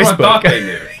Everyone Facebook. thought they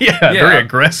knew. yeah, very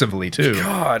aggressively, too.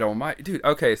 God almighty. Dude,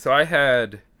 okay, so I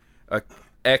had a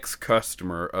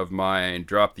ex-customer of mine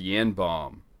drop the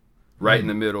N-bomb right in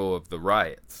the middle of the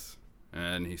riots.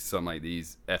 And he's something like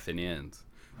these effing N's.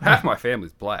 Half my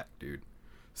family's black, dude.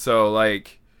 So,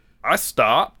 like, I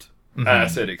stopped, and I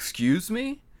said, excuse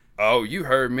me? Oh, you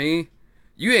heard me.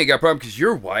 You ain't got a problem because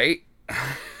you're white.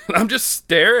 I'm just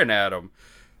staring at him.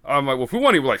 I'm like, well, if we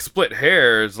want to like split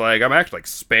hairs, like I'm actually like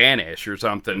Spanish or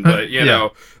something, but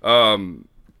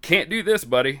can't do this,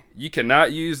 buddy. You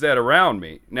cannot use that around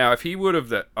me. Now, if he would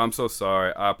have, I'm so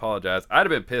sorry, I apologize. I'd have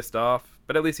been pissed off,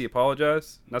 but at least he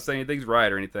apologized. Not saying anything's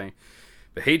right or anything,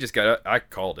 but he just I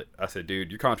called it. I said, dude,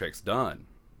 your contract's done.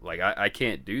 Like I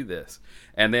can't do this.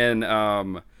 And then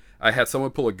I had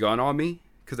someone pull a gun on me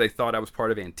because they thought I was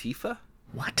part of Antifa.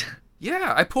 What?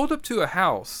 Yeah, I pulled up to a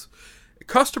house, a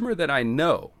customer that I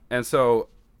know. And so,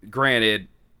 granted,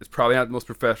 it's probably not the most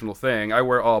professional thing. I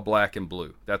wear all black and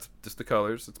blue. That's just the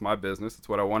colors. It's my business. It's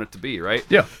what I want it to be, right?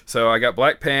 Yeah. So I got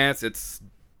black pants. It's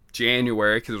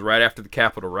January because it was right after the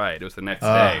Capitol riot. It was the next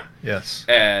day. Yes.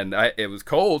 And it was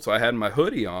cold, so I had my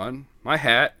hoodie on, my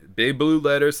hat, big blue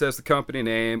letters says the company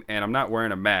name, and I'm not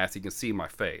wearing a mask. You can see my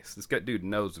face. This dude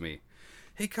knows me.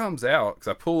 He comes out because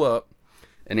I pull up,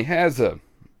 and he has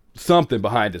something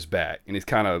behind his back, and he's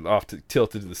kind of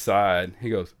tilted to the side. He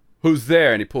goes, "Who's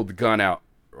there?" And he pulled the gun out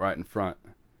right in front.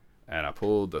 And I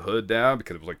pulled the hood down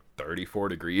because it was like 34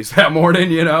 degrees that morning,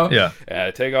 Yeah. And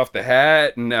I take off the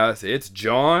hat, and I say, "It's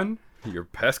John, your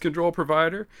pest control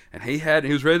provider." And he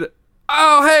was ready to,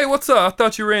 "Oh, hey, what's up? I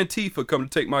thought you were Antifa, come to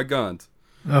take my guns."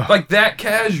 Like that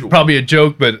casual. Probably a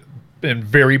joke, but in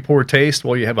very poor taste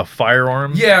while you have a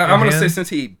firearm. Yeah, I'm going to hand. say since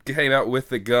he came out with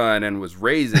the gun and was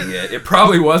raising it, it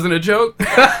probably wasn't a joke.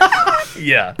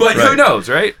 Yeah. But right. who knows,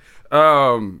 right?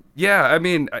 Yeah, I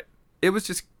mean, it was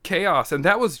just chaos, and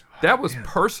that was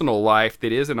personal life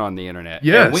that isn't on the internet.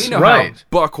 Yes, and we know right. how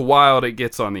buck wild it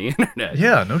gets on the internet.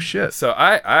 Yeah, no shit. So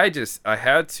I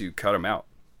had to cut him out.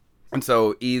 And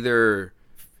so either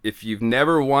if you've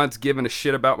never once given a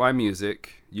shit about my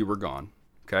music, you were gone.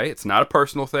 Okay, it's not a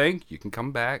personal thing. You can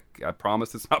come back. I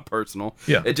promise it's not personal.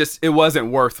 Yeah. It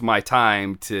wasn't worth my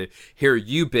time to hear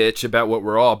you bitch about what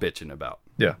we're all bitching about.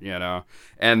 Yeah.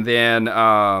 And then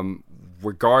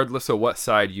regardless of what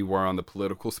side you were on the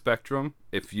political spectrum,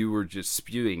 if you were just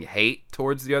spewing hate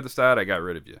towards the other side, I got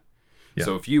rid of you. Yeah.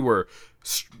 So if you were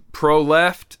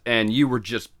pro-left and you were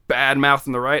just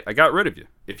bad-mouthing the right, I got rid of you.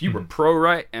 If you were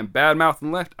pro-right and bad-mouthing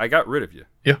left, I got rid of you.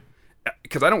 Yeah.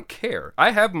 Because I don't care.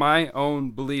 I have my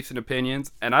own beliefs and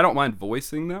opinions, and I don't mind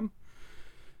voicing them.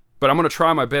 But I'm going to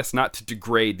try my best not to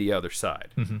degrade the other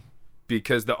side. Mm-hmm.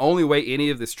 Because the only way any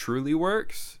of this truly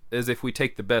works is if we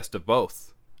take the best of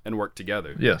both and work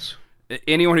together. Yes.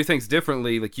 Anyone who thinks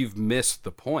differently, like, you've missed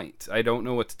the point. I don't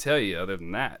know what to tell you other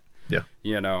than that. Yeah.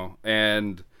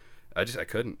 And I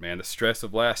couldn't, man. The stress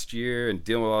of last year and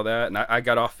dealing with all that. And I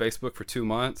got off Facebook for 2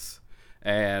 months.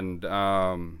 And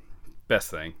best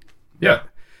thing. Yeah.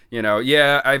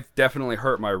 But, I've definitely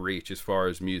hurt my reach as far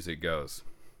as music goes.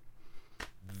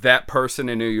 That person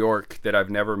in New York that I've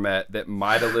never met that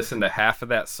might have listened to half of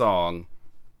that song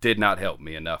did not help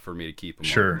me enough for me to keep them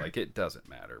Sure. on. Like, it doesn't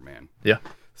matter, man. Yeah.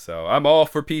 So I'm all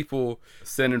for people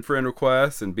sending friend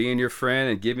requests and being your friend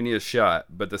and giving you a shot.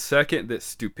 But the second that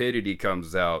stupidity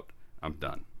comes out, I'm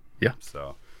done. Yeah.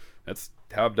 So that's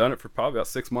how I've done it for probably about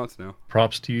 6 months now.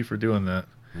 Props to you for doing that.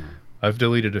 I've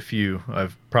deleted a few.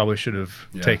 I've probably should have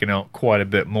taken out quite a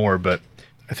bit more, but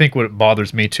I think what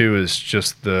bothers me too is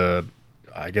just the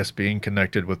I guess, being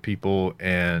connected with people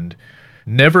and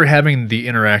never having the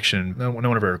interaction. No one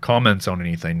ever comments on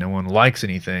anything. No one likes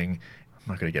anything.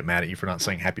 I'm not going to get mad at you for not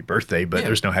saying happy birthday, but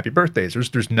there's no happy birthdays.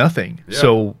 There's nothing. Yeah.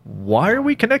 So why are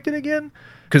we connected again?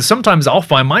 Because sometimes I'll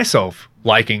find myself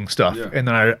liking stuff, and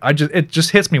then it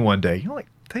just hits me one day. You know, like,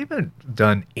 they haven't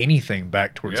done anything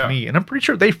back towards me, and I'm pretty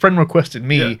sure they friend requested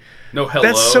me. Yeah. No hello.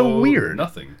 That's so weird.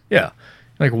 Nothing. Yeah.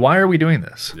 Like, why are we doing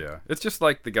this? Yeah. It's just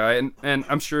like the guy, and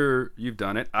I'm sure you've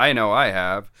done it. I know I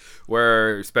have,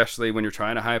 where especially when you're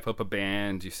trying to hype up a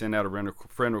band, you send out a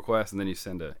friend request, and then you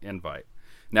send an invite.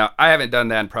 Now, I haven't done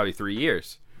that in probably 3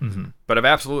 years, but I've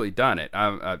absolutely done it.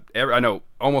 I know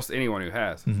almost anyone who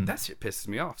has. That shit pisses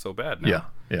me off so bad now.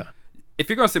 Yeah. If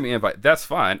you're going to send me an invite, that's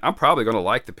fine. I'm probably going to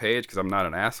like the page because I'm not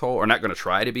an asshole, or not going to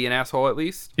try to be an asshole at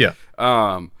least. Yeah.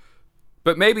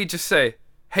 But maybe just say,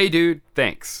 hey, dude,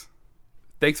 thanks.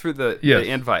 Thanks for the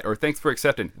invite, or thanks for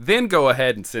accepting. Then go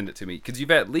ahead and send it to me, because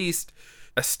you've at least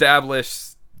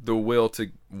established the will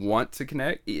to want to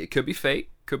connect. It could be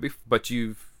fake, but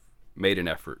you've made an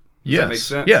effort. Does that make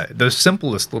sense? Yeah, the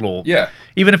simplest little. Yeah.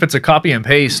 Even if it's a copy and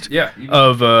paste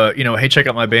of, hey, check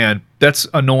out my band, that's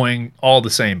annoying all the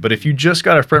same. But if you just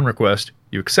got a friend request,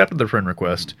 you accepted the friend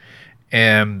request,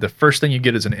 and the first thing you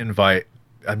get is an invite,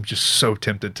 I'm just so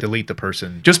tempted to delete the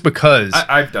person just because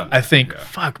I've done that. I think,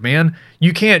 fuck, man,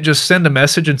 you can't just send a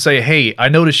message and say, hey, I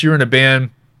noticed you're in a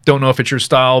band. Don't know if it's your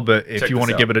style, but if you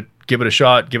want to give it a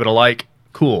shot, give it a like,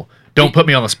 cool. Don't put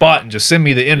me on the spot and just send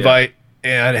me the invite.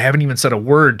 And I haven't even said a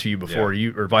word to you before,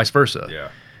 you or vice versa. Yeah,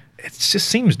 it just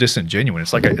seems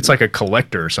disingenuous. It's like a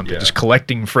collector or something, just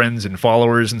collecting friends and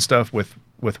followers and stuff with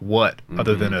what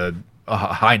other than a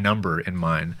high number in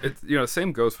mind. It's, the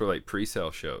same goes for like pre-sale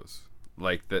shows,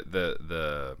 like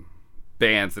the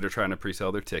bands that are trying to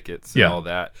pre-sell their tickets and all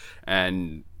that.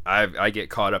 And I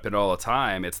get caught up in it all the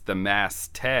time. It's the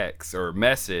mass text or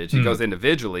message. It goes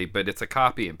individually, but it's a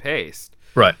copy and paste.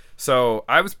 Right. So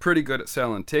I was pretty good at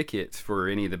selling tickets for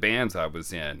any of the bands I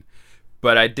was in,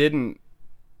 but I didn't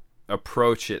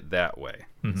approach it that way.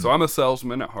 So I'm a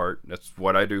salesman at heart. That's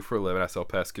what I do for a living. I sell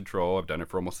pest control. I've done it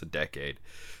for almost a decade.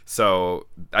 So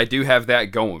I do have that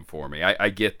going for me. I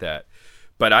get that.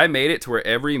 But I made it to where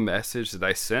every message that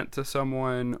I sent to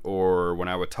someone, or when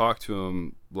I would talk to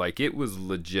them, like, it was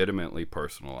legitimately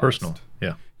personalized. Personal,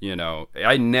 yeah.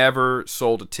 I never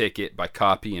sold a ticket by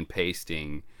copy and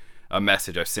pasting a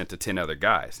message I sent to 10 other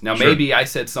guys. Now, maybe I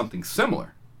said something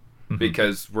similar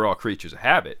because we're all creatures of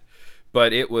habit,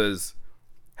 but it was,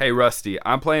 hey, Rusty,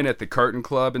 I'm playing at the Curtain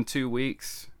Club in 2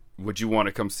 weeks. Would you want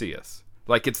to come see us?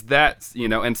 Like, it's that,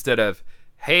 instead of,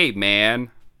 hey, man.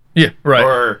 Yeah, right.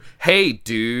 Or, hey,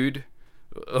 dude.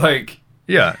 Like.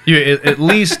 Yeah, you at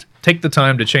least take the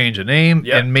time to change a name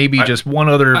and maybe just one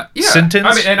other sentence.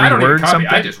 I mean, and I don't even copy. Something.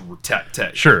 I just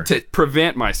to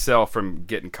prevent myself from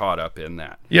getting caught up in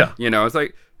that. Yeah, it's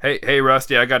like, hey,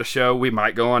 Rusty, I got a show. We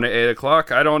might go on at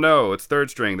 8:00. I don't know. It's third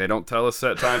string. They don't tell us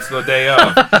set times till the day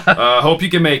of. Hope you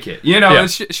can make it. And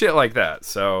shit like that.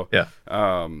 So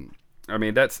I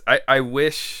mean, I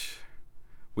wish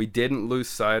we didn't lose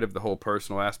sight of the whole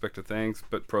personal aspect of things,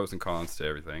 but pros and cons to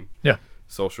everything. Yeah.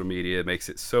 Social media makes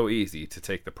it so easy to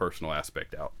take the personal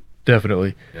aspect out.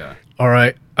 Definitely. Yeah. All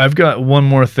right. I've got one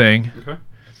more thing. Okay.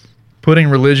 Putting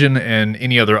religion and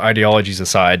any other ideologies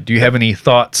aside, do you have any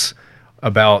thoughts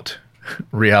about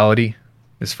reality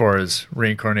as far as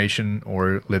reincarnation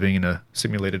or living in a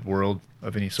simulated world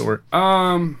of any sort?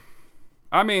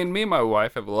 I mean, me and my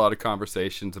wife have a lot of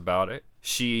conversations about it.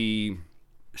 She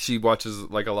watches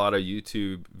like a lot of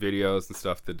YouTube videos and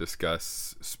stuff that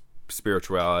discuss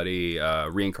spirituality,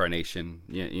 reincarnation,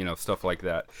 stuff like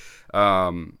that.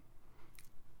 I'm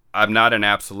not an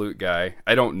absolute guy.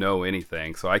 I don't know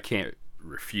anything, so I can't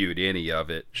refute any of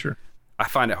it. Sure. I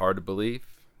find it hard to believe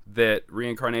that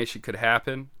reincarnation could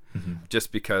happen,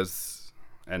 just because,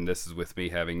 and this is with me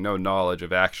having no knowledge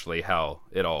of actually how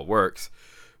it all works,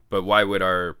 but why would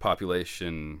our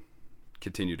population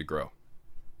continue to grow?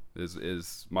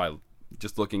 Is my,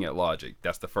 just looking at logic,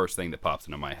 that's the first thing that pops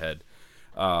into my head.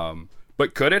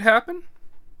 But could it happen?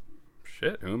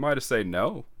 Shit, who am I to say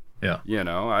no? Yeah.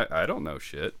 I don't know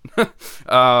shit.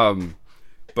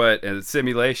 But in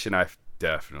simulation, I've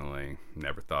definitely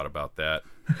never thought about that.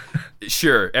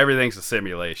 Sure, everything's a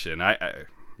simulation.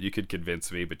 You could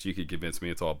convince me, but you could convince me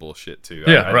it's all bullshit too.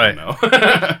 Yeah, I don't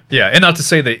know. Yeah, and not to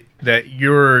say that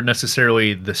you're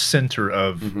necessarily the center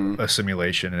of a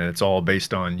simulation and it's all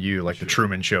based on you, like the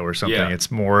Truman Show or something. Yeah. It's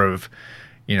more of,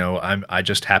 I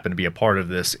just happen to be a part of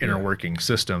this inner working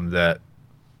system that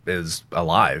is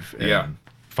alive and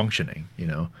functioning.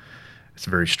 It's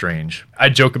very strange. I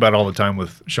joke about it all the time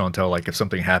with Chantel, like if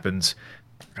something happens,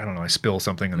 I don't know, I spill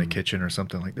something in the kitchen or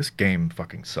something, like, this game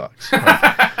fucking sucks.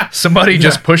 Like, somebody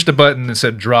just pushed a button and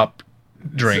said drop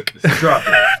drink. Drop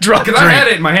it. Drop Because drink. I had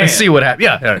it in my hand. And see what happened.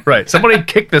 Yeah, right. Somebody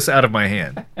kicked this out of my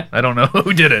hand. I don't know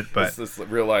who did it, but This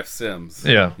real life Sims.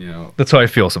 yeah, You know. that's how I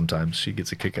feel sometimes. She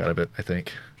gets a kick out of it, I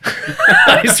think.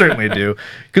 I certainly do,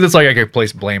 because it's like I could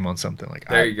place blame on something. Like,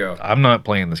 There you go. I'm not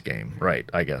playing this game right,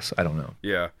 I guess. I don't know.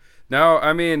 Yeah. No,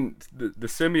 I mean, the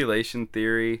simulation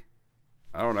theory,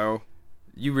 I don't know.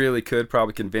 You really could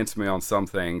probably convince me on some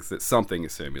things that something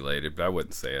is simulated, but I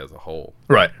wouldn't say as a whole.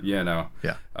 Right. You know?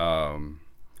 Yeah.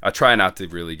 I try not to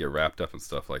really get wrapped up in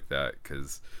stuff like that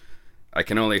because I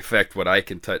can only affect what I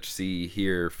can touch, see,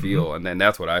 hear, feel, and then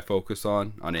that's what I focus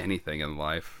on anything in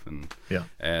life. And Yeah.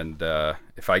 and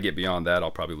if I get beyond that, I'll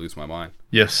probably lose my mind.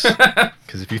 Yes.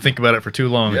 Because if you think about it for too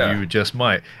long, Yeah. you just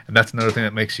might. And that's another thing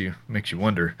that makes you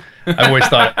wonder. I've always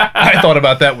thought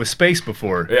about that with space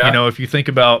before. Yeah. You know, if you think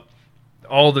about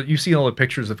you see all the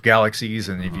pictures of galaxies,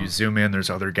 and if you zoom in, there's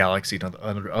other galaxies,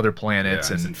 other planets,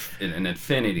 Yeah, and it's an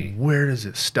infinity. where does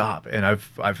it stop? And I've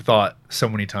thought so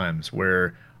many times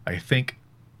where I think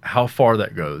how far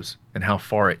that goes and how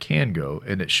far it can go,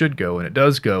 and it should go, and it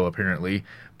does go apparently,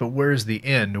 but where's the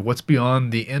end? What's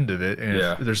beyond the end of it? And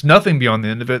Yeah. if there's nothing beyond the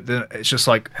end of it, then it's just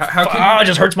like, How can it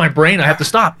just hurts my brain. I have to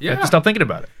stop. I have Yeah. to stop thinking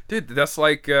about it. Dude, that's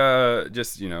like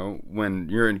just, you know, when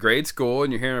you're in grade school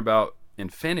and you're hearing about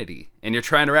infinity and you're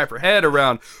trying to wrap your head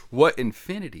around what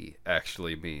infinity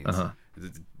actually means.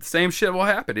 The same shit will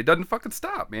happen. It doesn't fucking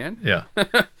stop, man. Yeah.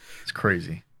 It's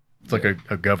crazy. It's like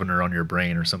a governor on your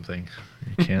brain or something.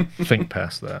 You can't think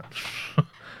past that.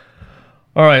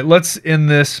 All right, let's end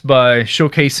this by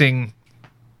showcasing,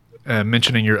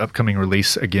 mentioning your upcoming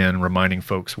release again, reminding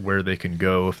folks where they can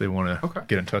go if they want to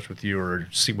get in touch with you or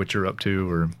see what you're up to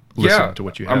or listen to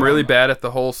what you have. I'm really bad at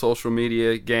the whole social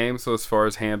media game, so as far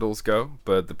as handles go,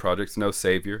 but the project's no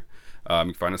savior. You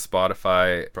can find us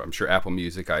Spotify, I'm sure Apple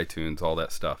Music, iTunes, all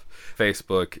that stuff.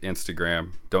 Facebook,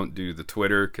 Instagram. Don't do the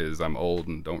Twitter because I'm old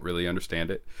and don't really understand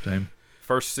it. Same.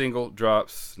 First single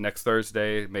drops next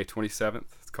Thursday, May 27th.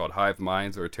 It's called Hive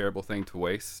Minds Are a Terrible Thing to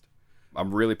Waste.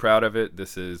 I'm really proud of it.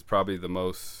 This is probably the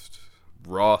most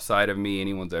raw side of me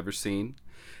anyone's ever seen.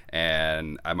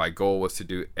 And my goal was to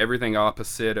do everything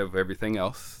opposite of everything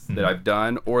else that I've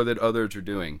done or that others are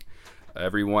doing.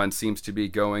 Everyone seems to be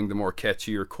going the more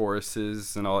catchier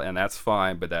choruses and all, and that's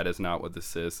fine, but that is not what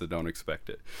this is, so don't expect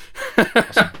it.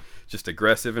 Just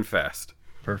aggressive and fast.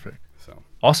 Perfect. So,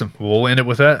 Awesome. Well, we'll end it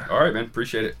with that. all right, man.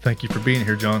 Appreciate it. Thank you for being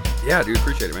here, John. Yeah, dude.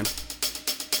 Appreciate it, man.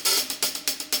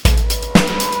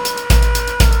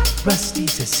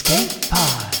 Rusty's Escape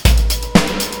Pod.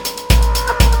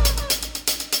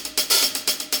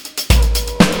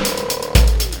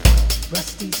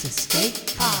 Rusty's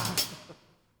Escape Pod.